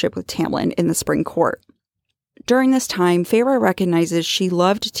relationship with Tamlin in the Spring Court. During this time, Feyre recognizes she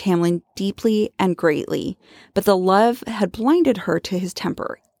loved Tamlin deeply and greatly, but the love had blinded her to his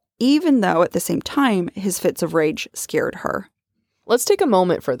temper, even though at the same time his fits of rage scared her. Let's take a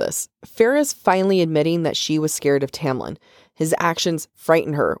moment for this. Feyre is finally admitting that she was scared of Tamlin. His actions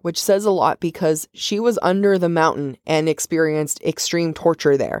frighten her, which says a lot because she was under the mountain and experienced extreme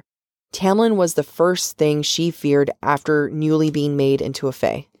torture there. Tamlin was the first thing she feared after newly being made into a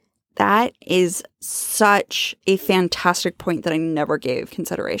fae. That is such a fantastic point that I never gave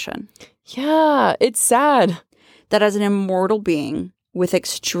consideration. Yeah, it's sad. That as an immortal being with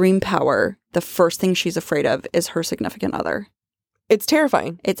extreme power, the first thing she's afraid of is her significant other. It's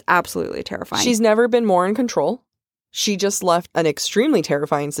terrifying. It's absolutely terrifying. She's never been more in control. She just left an extremely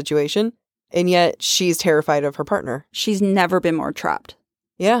terrifying situation, and yet she's terrified of her partner. She's never been more trapped.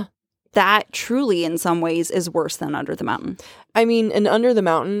 Yeah. That truly, in some ways, is worse than Under the Mountain. I mean, in Under the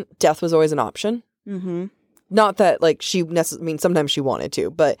Mountain, death was always an option. Mm-hmm. Not that, like, sometimes she wanted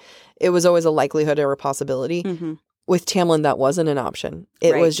to, but it was always a likelihood or a possibility. Mm-hmm. With Tamlin, that wasn't an option.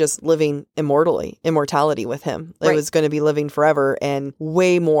 It was just living immortality with him. It was going to be living forever and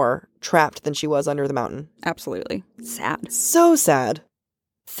way more trapped than she was Under the Mountain. Absolutely. Sad. So sad.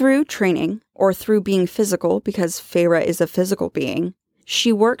 Through training, or through being physical, because Feyre is a physical being,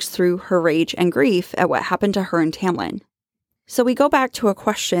 she works through her rage and grief at what happened to her and Tamlin. So we go back to a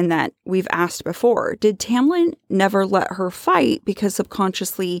question that we've asked before. Did Tamlin never let her fight because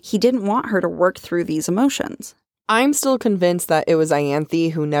subconsciously he didn't want her to work through these emotions? I'm still convinced that it was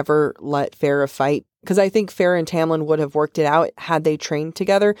Ianthe who never let Feyre fight, because I think Feyre and Tamlin would have worked it out had they trained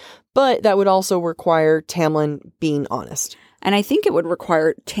together, but that would also require Tamlin being honest. And I think it would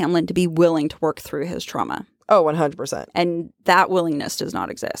require Tamlin to be willing to work through his trauma. Oh, 100%. And that willingness does not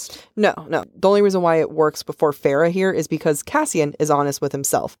exist. No. The only reason why it works before Feyre here is because Cassian is honest with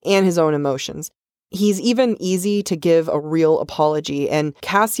himself and his own emotions. He's even easy to give a real apology, and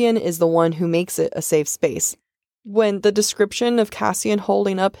Cassian is the one who makes it a safe space. When the description of Cassian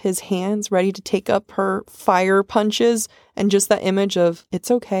holding up his hands ready to take up her fire punches, and just that image of,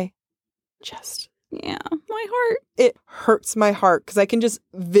 it's okay. Yeah, my heart. It hurts my heart because I can just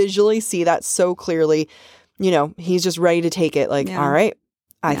visually see that so clearly. You know, he's just ready to take it. Like, all right,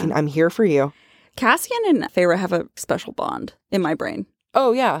 I'm here for you. Cassian and Feyre have a special bond in my brain.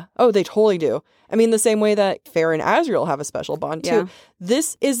 Oh, yeah. Oh, they totally do. I mean, the same way that Feyre and Azriel have a special bond, too. Yeah.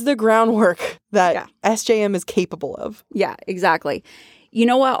 This is the groundwork that SJM is capable of. Yeah, exactly. You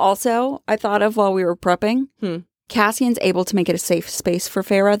know what also I thought of while we were prepping? Cassian's able to make it a safe space for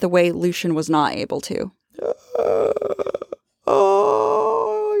Feyre the way Lucien was not able to.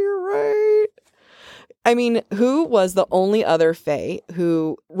 Oh, you're right. I mean, who was the only other fae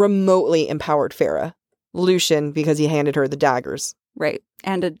who remotely empowered Feyre? Lucien, because he handed her the daggers. Right.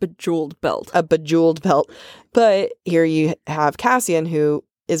 And a bejeweled belt. But here you have Cassian, who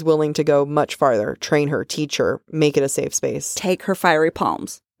is willing to go much farther, train her, teach her, make it a safe space. Take her fiery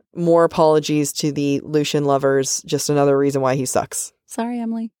palms. More apologies to the Lucien lovers. Just another reason why he sucks. Sorry,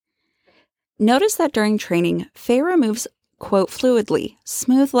 Emily. Notice that during training, Feyre moves, quote, fluidly,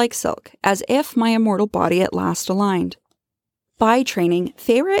 smooth like silk, as if my immortal body at last aligned. By training,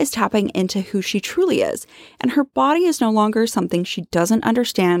 Feyre is tapping into who she truly is, and her body is no longer something she doesn't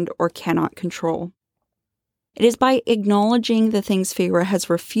understand or cannot control. It is by acknowledging the things Feyre has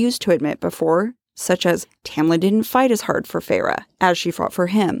refused to admit before, such as Tamlin didn't fight as hard for Feyre as she fought for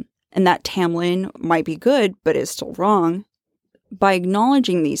him, and that Tamlin might be good but is still wrong. By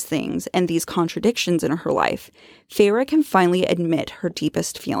acknowledging these things and these contradictions in her life, Feyre can finally admit her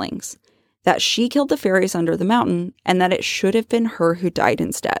deepest feelings. That she killed the fairies under the mountain, and that it should have been her who died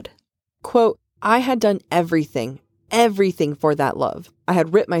instead. Quote, I had done everything for that love. I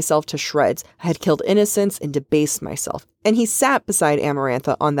had ripped myself to shreds. I had killed innocents and debased myself. And he sat beside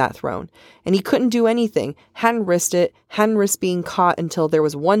Amarantha on that throne. And he couldn't do anything, hadn't risked being caught until there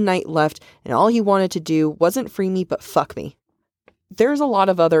was one night left, and all he wanted to do wasn't free me but fuck me. There's a lot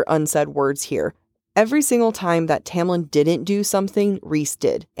of other unsaid words here. Every single time that Tamlin didn't do something, Rhys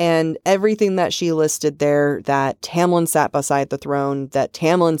did. And everything that she listed there, that Tamlin sat beside the throne, that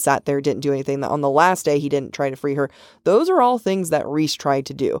Tamlin sat there, didn't do anything, that on the last day he didn't try to free her, those are all things that Rhys tried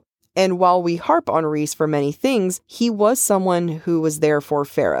to do. And while we harp on Rhys for many things, he was someone who was there for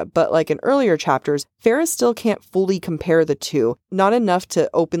Farah. But like in earlier chapters, Farah still can't fully compare the two, not enough to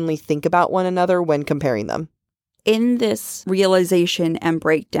openly think about one another when comparing them. In this realization and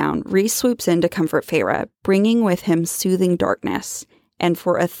breakdown, Rhys swoops in to comfort Farah, bringing with him soothing darkness. And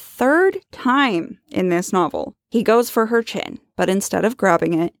for a third time in this novel, he goes for her chin, but instead of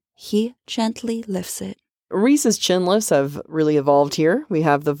grabbing it, he gently lifts it. Rhys's chin lifts have really evolved here. We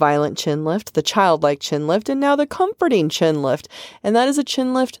have the violent chin lift, the childlike chin lift, and now the comforting chin lift. And that is a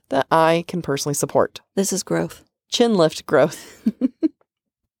chin lift that I can personally support. This is growth. Chin lift growth.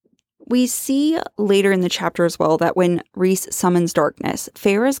 We see later in the chapter as well that when Rhys summons darkness,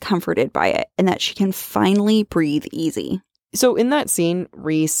 Farah is comforted by it and that she can finally breathe easy. So in that scene,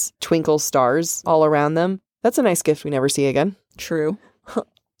 Rhys twinkles stars all around them. That's a nice gift we never see again. True.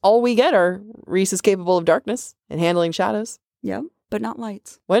 All we get are Rhys is capable of darkness and handling shadows. Yep, but not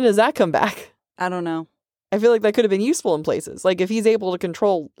lights. When does that come back? I don't know. I feel like that could have been useful in places. Like if he's able to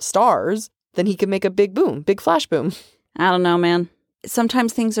control stars, then he can make a big boom, big flash boom. I don't know, man.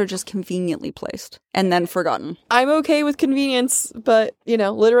 Sometimes things are just conveniently placed and then forgotten. I'm okay with convenience, but,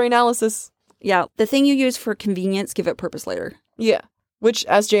 literary analysis. Yeah, the thing you use for convenience, give it purpose later. Yeah, which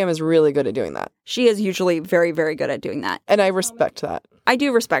SJM is really good at doing that. She is usually very, very good at doing that. And I respect that. I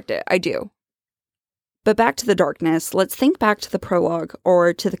do respect it. I do. But back to the darkness, let's think back to the prologue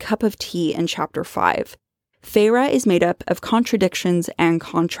or to the cup of tea in chapter 5. Farah is made up of contradictions and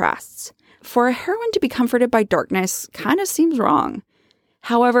contrasts. For a heroine to be comforted by darkness kind of seems wrong.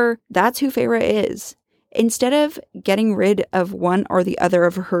 However, that's who Farah is. Instead of getting rid of one or the other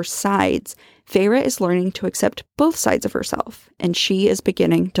of her sides, Farah is learning to accept both sides of herself, and she is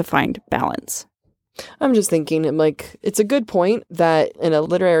beginning to find balance. I'm just thinking, it's a good point that in a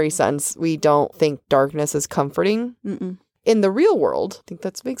literary sense, we don't think darkness is comforting. Mm-mm. In the real world, I think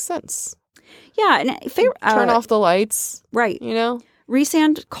that makes sense. Yeah, and turn off the lights. Right.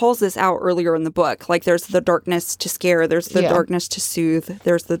 Rhysand calls this out earlier in the book. Like, there's the darkness to scare, there's the darkness to soothe,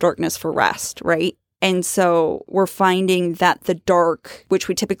 there's the darkness for rest, right? And so we're finding that the dark, which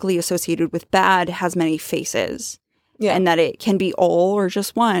we typically associated with bad, has many faces. Yeah. And that it can be all or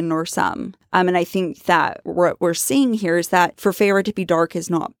just one or some. And I think that what we're seeing here is that for Farah to be dark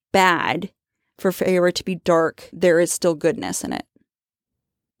is not bad. For Farah to be dark, there is still goodness in it.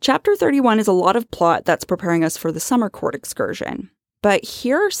 Chapter 31 is a lot of plot that's preparing us for the summer court excursion. But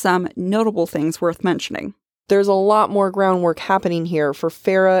here are some notable things worth mentioning. There's a lot more groundwork happening here for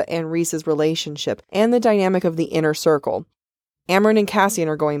Farah and Rhys's relationship and the dynamic of the inner circle. Amren and Cassian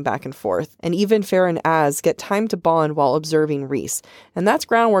are going back and forth, and even Farah and Az get time to bond while observing Rhys. And that's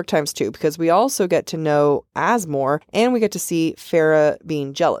groundwork times 2, because we also get to know Az more, and we get to see Farah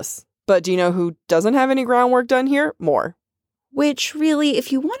being jealous. But do you know who doesn't have any groundwork done here? Mor. Which really,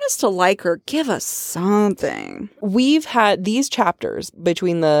 if you want us to like her, give us something. We've had these chapters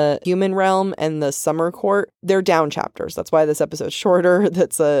between the human realm and the summer court. They're down chapters. That's why this episode's shorter.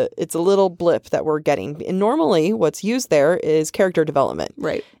 It's a little blip that we're getting. And normally what's used there is character development.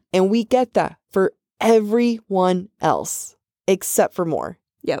 Right. And we get that for everyone else except for Mor.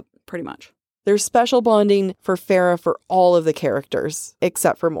 Yep, pretty much. There's special bonding for Farah for all of the characters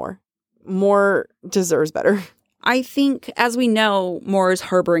except for Mor. Mor deserves better. I think, as we know, Mor is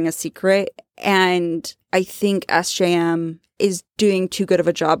harboring a secret, and I think SJM is doing too good of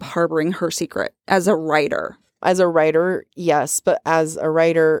a job harboring her secret as a writer. As a writer, yes, but as a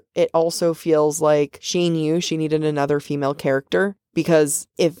writer, it also feels like she knew she needed another female character, because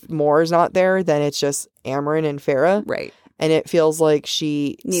if Mor is not there, then it's just Amren and Farah. Right. And it feels like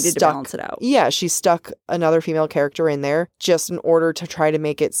she needed to balance it out. Yeah, she stuck another female character in there just in order to try to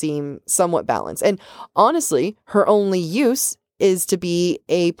make it seem somewhat balanced. And honestly, her only use is to be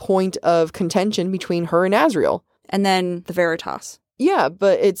a point of contention between her and Azriel. And then the Veritas. Yeah,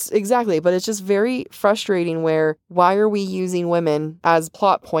 but it's just very frustrating why are we using women as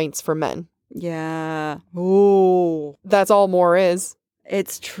plot points for men? Yeah. Oh. That's all Mor is.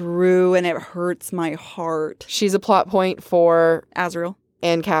 It's true, and it hurts my heart. She's a plot point for Azriel.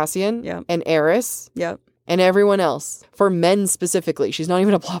 And Cassian. Yep. And Eris. Yep. And everyone else. For men specifically. She's not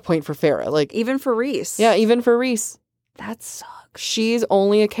even a plot point for Farah. Even for Rhys. Yeah, even for Rhys. That sucks. She's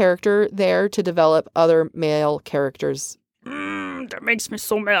only a character there to develop other male characters. That makes me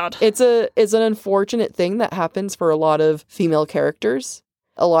so mad. It's an unfortunate thing that happens for a lot of female characters.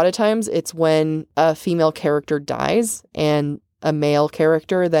 A lot of times it's when a female character dies and a male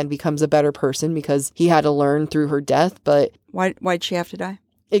character then becomes a better person because he had to learn through her death, but... Why'd she have to die?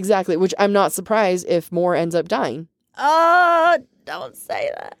 Exactly, which I'm not surprised if Mor ends up dying. Don't say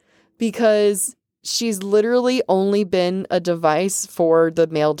that. Because She's literally only been a device for the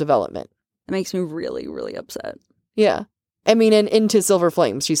male development. It makes me really, really upset. Yeah. I mean, and into Silver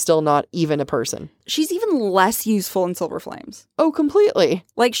Flames, she's still not even a person. She's even less useful in Silver Flames. Oh, completely.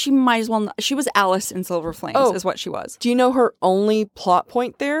 Like, she might as well not. She was Alice in Silver Flames, is what she was. Do you know her only plot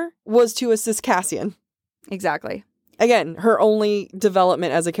point there was to assist Cassian? Exactly. Again, her only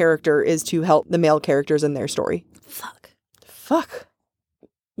development as a character is to help the male characters in their story. Fuck.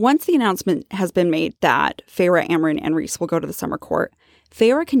 Once the announcement has been made that Feyre, Amryn, and Rhys will go to the summer court,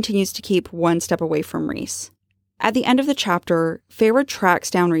 Feyre continues to keep one step away from Rhys. At the end of the chapter, Feyre tracks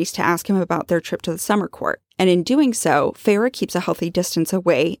down Rhys to ask him about their trip to the summer court, and in doing so, Feyre keeps a healthy distance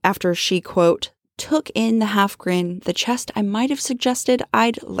away after she, quote, took in the half-grin, the chest I might have suggested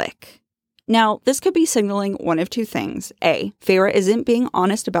I'd lick. Now, this could be signaling one of two things. A, Feyre isn't being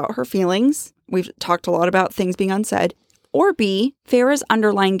honest about her feelings. We've talked a lot about things being unsaid. Or B, Feyre's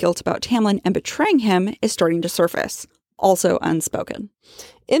underlying guilt about Tamlin and betraying him is starting to surface, also unspoken.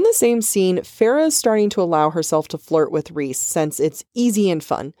 In the same scene, Feyre is starting to allow herself to flirt with Rhys since it's easy and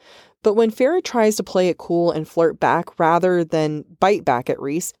fun. But when Feyre tries to play it cool and flirt back rather than bite back at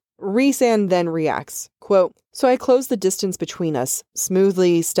Rhys, Rhys-Anne then reacts, quote, so I closed the distance between us,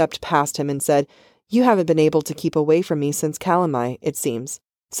 smoothly stepped past him and said, you haven't been able to keep away from me since Calamai, it seems.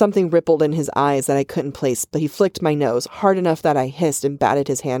 Something rippled in his eyes that I couldn't place, but he flicked my nose hard enough that I hissed and batted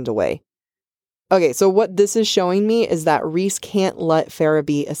his hand away. Okay, so what this is showing me is that Rhys can't let Feyre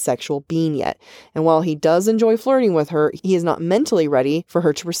be a sexual being yet. And while he does enjoy flirting with her, he is not mentally ready for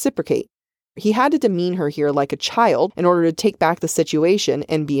her to reciprocate. He had to demean her here like a child in order to take back the situation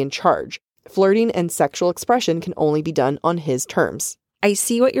and be in charge. Flirting and sexual expression can only be done on his terms. I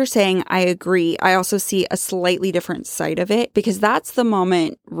see what you're saying. I agree. I also see a slightly different side of it because that's the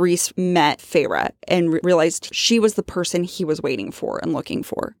moment Rhys met Feyre and realized she was the person he was waiting for and looking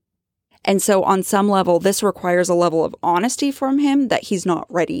for. And so on some level, this requires a level of honesty from him that he's not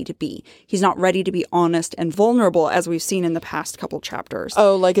ready to be. He's not ready to be honest and vulnerable as we've seen in the past couple chapters.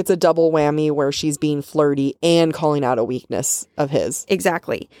 Oh, like it's a double whammy where she's being flirty and calling out a weakness of his.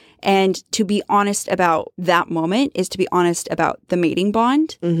 Exactly. And to be honest about that moment is to be honest about the mating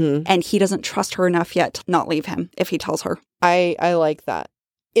bond. Mm-hmm. And he doesn't trust her enough yet to not leave him if he tells her. I like that.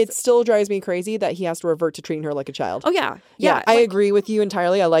 It still drives me crazy that he has to revert to treating her like a child. Oh, yeah. Yeah, I agree with you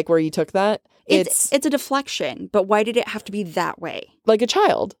entirely. I like where you took that. It's a deflection, but why did it have to be that way? Like a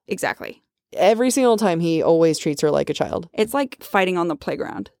child. Exactly. Every single time he always treats her like a child. It's like fighting on the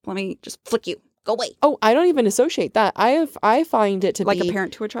playground. Let me just flick you. Go away. Oh, I don't even associate that. I find it to like be... Like a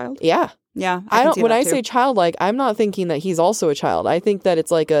parent to a child? Yeah. Yeah. When I say childlike, I'm not thinking that he's also a child. I think that it's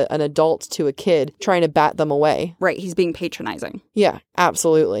like an adult to a kid trying to bat them away. Right. He's being patronizing. Yeah,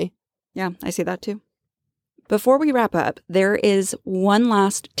 absolutely. Yeah, I see that too. Before we wrap up, there is one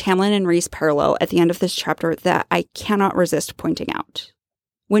last Tamlin and Rhys parallel at the end of this chapter that I cannot resist pointing out.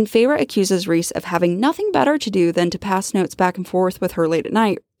 When Feyre accuses Rhys of having nothing better to do than to pass notes back and forth with her late at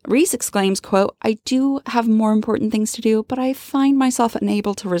night, Rhys exclaims, quote, I do have more important things to do, but I find myself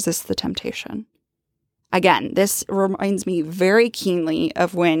unable to resist the temptation. Again, this reminds me very keenly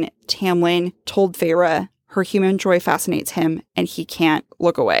of when Tamlin told Feyre her human joy fascinates him and he can't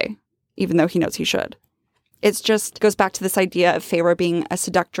look away, even though he knows he should. It just goes back to this idea of Feyre being a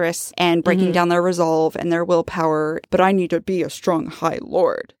seductress and breaking down their resolve and their willpower, but I need to be a strong high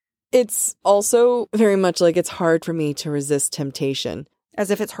lord. It's also very much like it's hard for me to resist temptation. As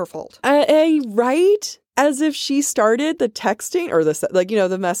if it's her fault. Right? As if she started the texting or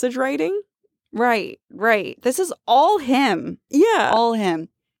the message writing. Right. This is all him. Yeah. All him.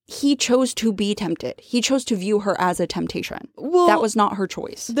 He chose to be tempted. He chose to view her as a temptation. Well, that was not her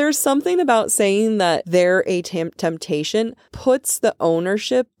choice. There's something about saying that they're a temptation puts the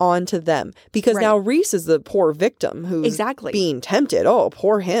ownership onto them. Because now Rhys is the poor victim who's being tempted. Oh,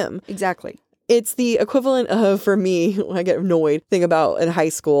 poor him. Exactly. It's the equivalent of, for me, when I get annoyed, thing about in high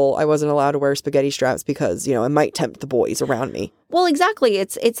school, I wasn't allowed to wear spaghetti straps because, it might tempt the boys around me. Well, exactly.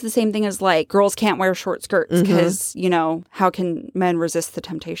 It's the same thing as like girls can't wear short skirts because, how can men resist the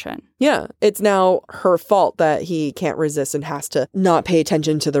temptation? Yeah. It's now her fault that he can't resist and has to not pay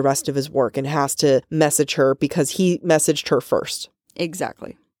attention to the rest of his work and has to message her because he messaged her first.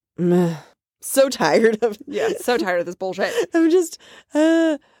 Exactly. So tired of... Yeah, so tired of this bullshit. I'm just...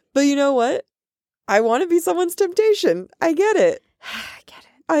 But you know what? I want to be someone's temptation. I get it. I get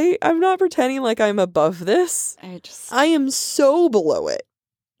it. I'm not pretending like I'm above this. I am so below it.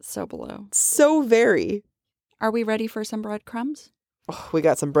 So below. So very. Are we ready for some breadcrumbs? Oh, we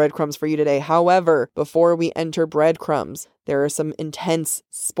got some breadcrumbs for you today. However, before we enter breadcrumbs, there are some intense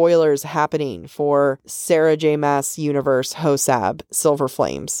spoilers happening for Sarah J. Maas universe HOSAB Silver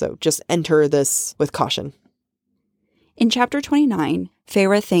Flames. So just enter this with caution. In chapter 29,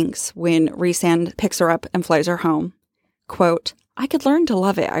 Feyre thinks when Rhysand picks her up and flies her home, quote, I could learn to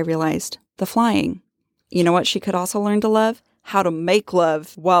love it, I realized. The flying. You know what she could also learn to love? How to make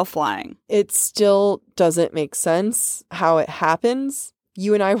love while flying. It still doesn't make sense how it happens.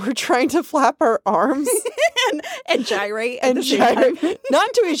 You and I were trying to flap our arms and gyrate at the same time.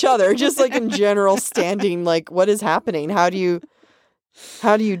 Not to each other, just like in general standing, like what is happening? How do you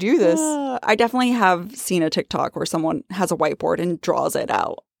do this? I definitely have seen a TikTok where someone has a whiteboard and draws it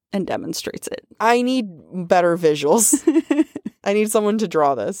out and demonstrates it. I need better visuals. I need someone to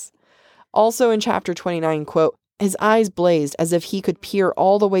draw this. Also in chapter 29, quote, his eyes blazed as if he could peer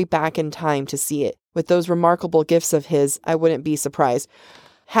all the way back in time to see it. With those remarkable gifts of his, I wouldn't be surprised.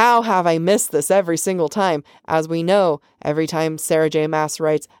 How have I missed this every single time? As we know, every time Sarah J. Maas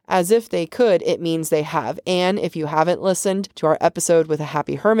writes, as if they could, it means they have. And if you haven't listened to our episode with a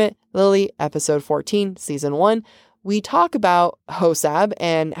happy hermit, Lily, episode 14, season 1, we talk about HOSAB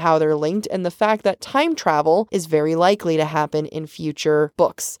and how they're linked and the fact that time travel is very likely to happen in future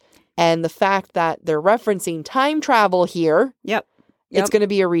books. And the fact that they're referencing time travel here, it's going to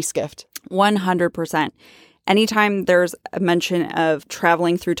be a Rhys gift. 100%. Anytime there's a mention of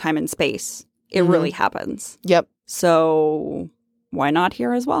traveling through time and space, it really happens. Yep. So why not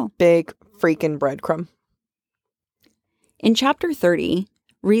here as well? Big freaking breadcrumb. In chapter 30,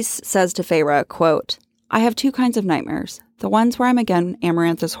 Rhys says to Feyre, quote, I have two kinds of nightmares. The ones where I'm again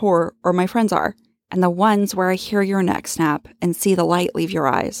Amarantha's whore, or my friends are, and the ones where I hear your neck snap and see the light leave your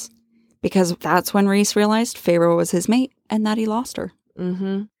eyes. Because that's when Rhys realized Feyre was his mate and that he lost her.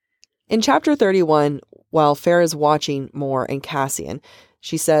 Mm-hmm. In chapter 31, while Feyre's watching Mor and Cassian,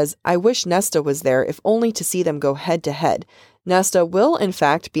 she says, I wish Nesta was there if only to see them go head to head. Nesta will, in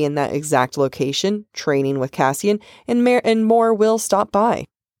fact, be in that exact location, training with Cassian, and Mor will stop by.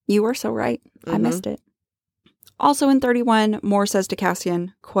 You were so right. I missed it. Also in 31, Mor says to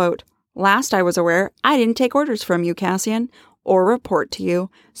Cassian, quote, last I was aware, I didn't take orders from you, Cassian, or report to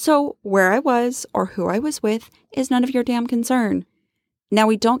you. So where I was or who I was with is none of your damn concern. Now,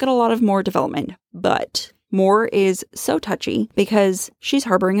 we don't get a lot of Mor development, but Mor is so touchy because she's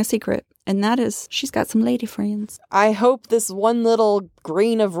harboring a secret, and that is she's got some lady friends. I hope this one little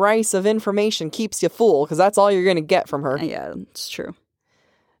grain of rice of information keeps you full, because that's all you're going to get from her. Yeah, it's true.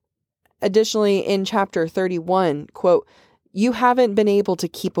 Additionally, in chapter 31, quote, you haven't been able to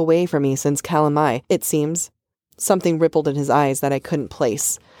keep away from me since Calamai, it seems. Something rippled in his eyes that I couldn't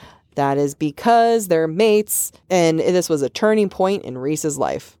place. That is because they're mates, and this was a turning point in Rhys's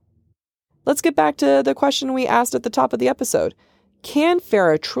life. Let's get back to the question we asked at the top of the episode. Can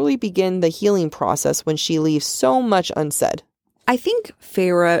Feyre truly begin the healing process when she leaves so much unsaid? I think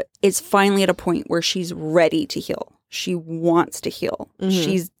Feyre is finally at a point where she's ready to heal. She wants to heal.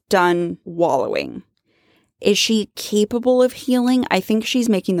 She's done wallowing. Is she capable of healing? I think she's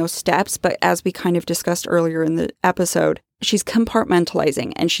making those steps, but as we kind of discussed earlier in the episode, she's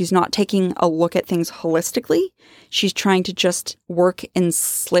compartmentalizing and she's not taking a look at things holistically. She's trying to just work in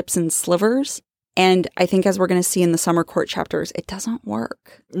slips and slivers. And I think as we're going to see in the summer court chapters, it doesn't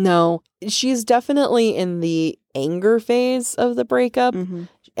work. No, she's definitely in the anger phase of the breakup.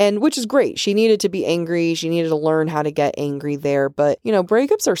 And which is great. She needed to be angry. She needed to learn how to get angry there. But, you know,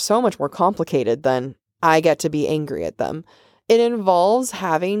 breakups are so much more complicated than I get to be angry at them. It involves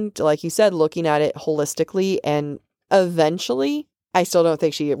having to, like you said, looking at it holistically, and eventually, I still don't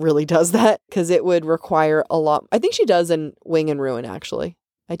think she really does that because it would require a lot. I think she does in Wing and Ruin, actually.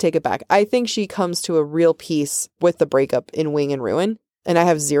 I take it back. I think she comes to a real peace with the breakup in Wing and Ruin, and I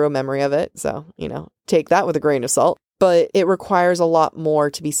have zero memory of it. So, you know, take that with a grain of salt. But it requires a lot more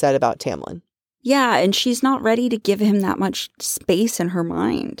to be said about Tamlin. Yeah, and she's not ready to give him that much space in her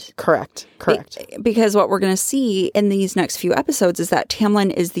mind. Correct. Because what we're going to see in these next few episodes is that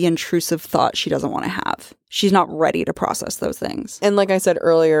Tamlin is the intrusive thought she doesn't want to have. She's not ready to process those things. And like I said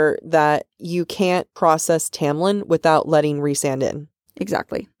earlier, that you can't process Tamlin without letting Rhysand in.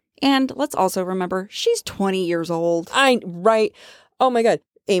 Exactly. And let's also remember, she's 20 years old. Right. Oh my God.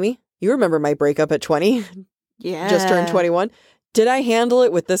 Amy, you remember my breakup at 20? Yeah. Just turned 21. Did I handle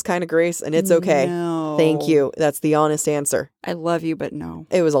it with this kind of grace? And it's okay. No. Thank you. That's the honest answer. I love you, but no.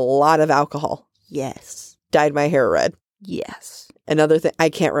 It was a lot of alcohol. Yes. Dyed my hair red. Yes. Another thing, I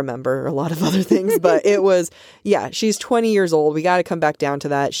can't remember a lot of other things, but it was, yeah, she's 20 years old. We got to come back down to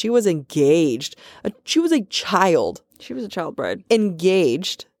that. She was engaged. She was a child. She was a child bride.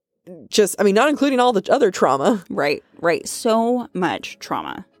 Engaged not including all the other trauma. Right. So much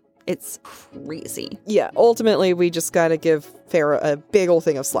trauma. It's crazy. Yeah, ultimately, we just got to give Farrah a big old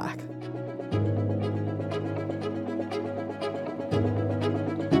thing of slack.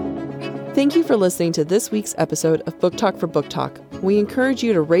 Thank you for listening to this week's episode of Book Talk for Book Talk. We encourage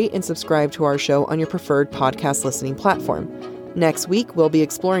you to rate and subscribe to our show on your preferred podcast listening platform. Next week, we'll be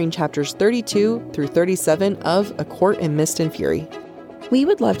exploring chapters 32 through 37 of A Court in Mist and Fury. We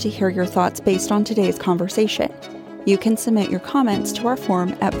would love to hear your thoughts based on today's conversation. You can submit your comments to our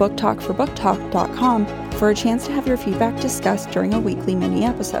form at booktalkforbooktalk.com for a chance to have your feedback discussed during a weekly mini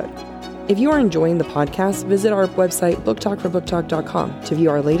episode. If you are enjoying the podcast, visit our website, booktalkforbooktalk.com, to view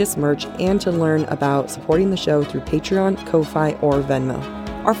our latest merch and to learn about supporting the show through Patreon, Ko-Fi, or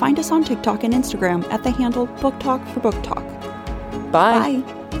Venmo. Or find us on TikTok and Instagram at the handle booktalkforbooktalk. Bye.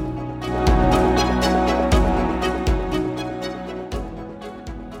 Bye.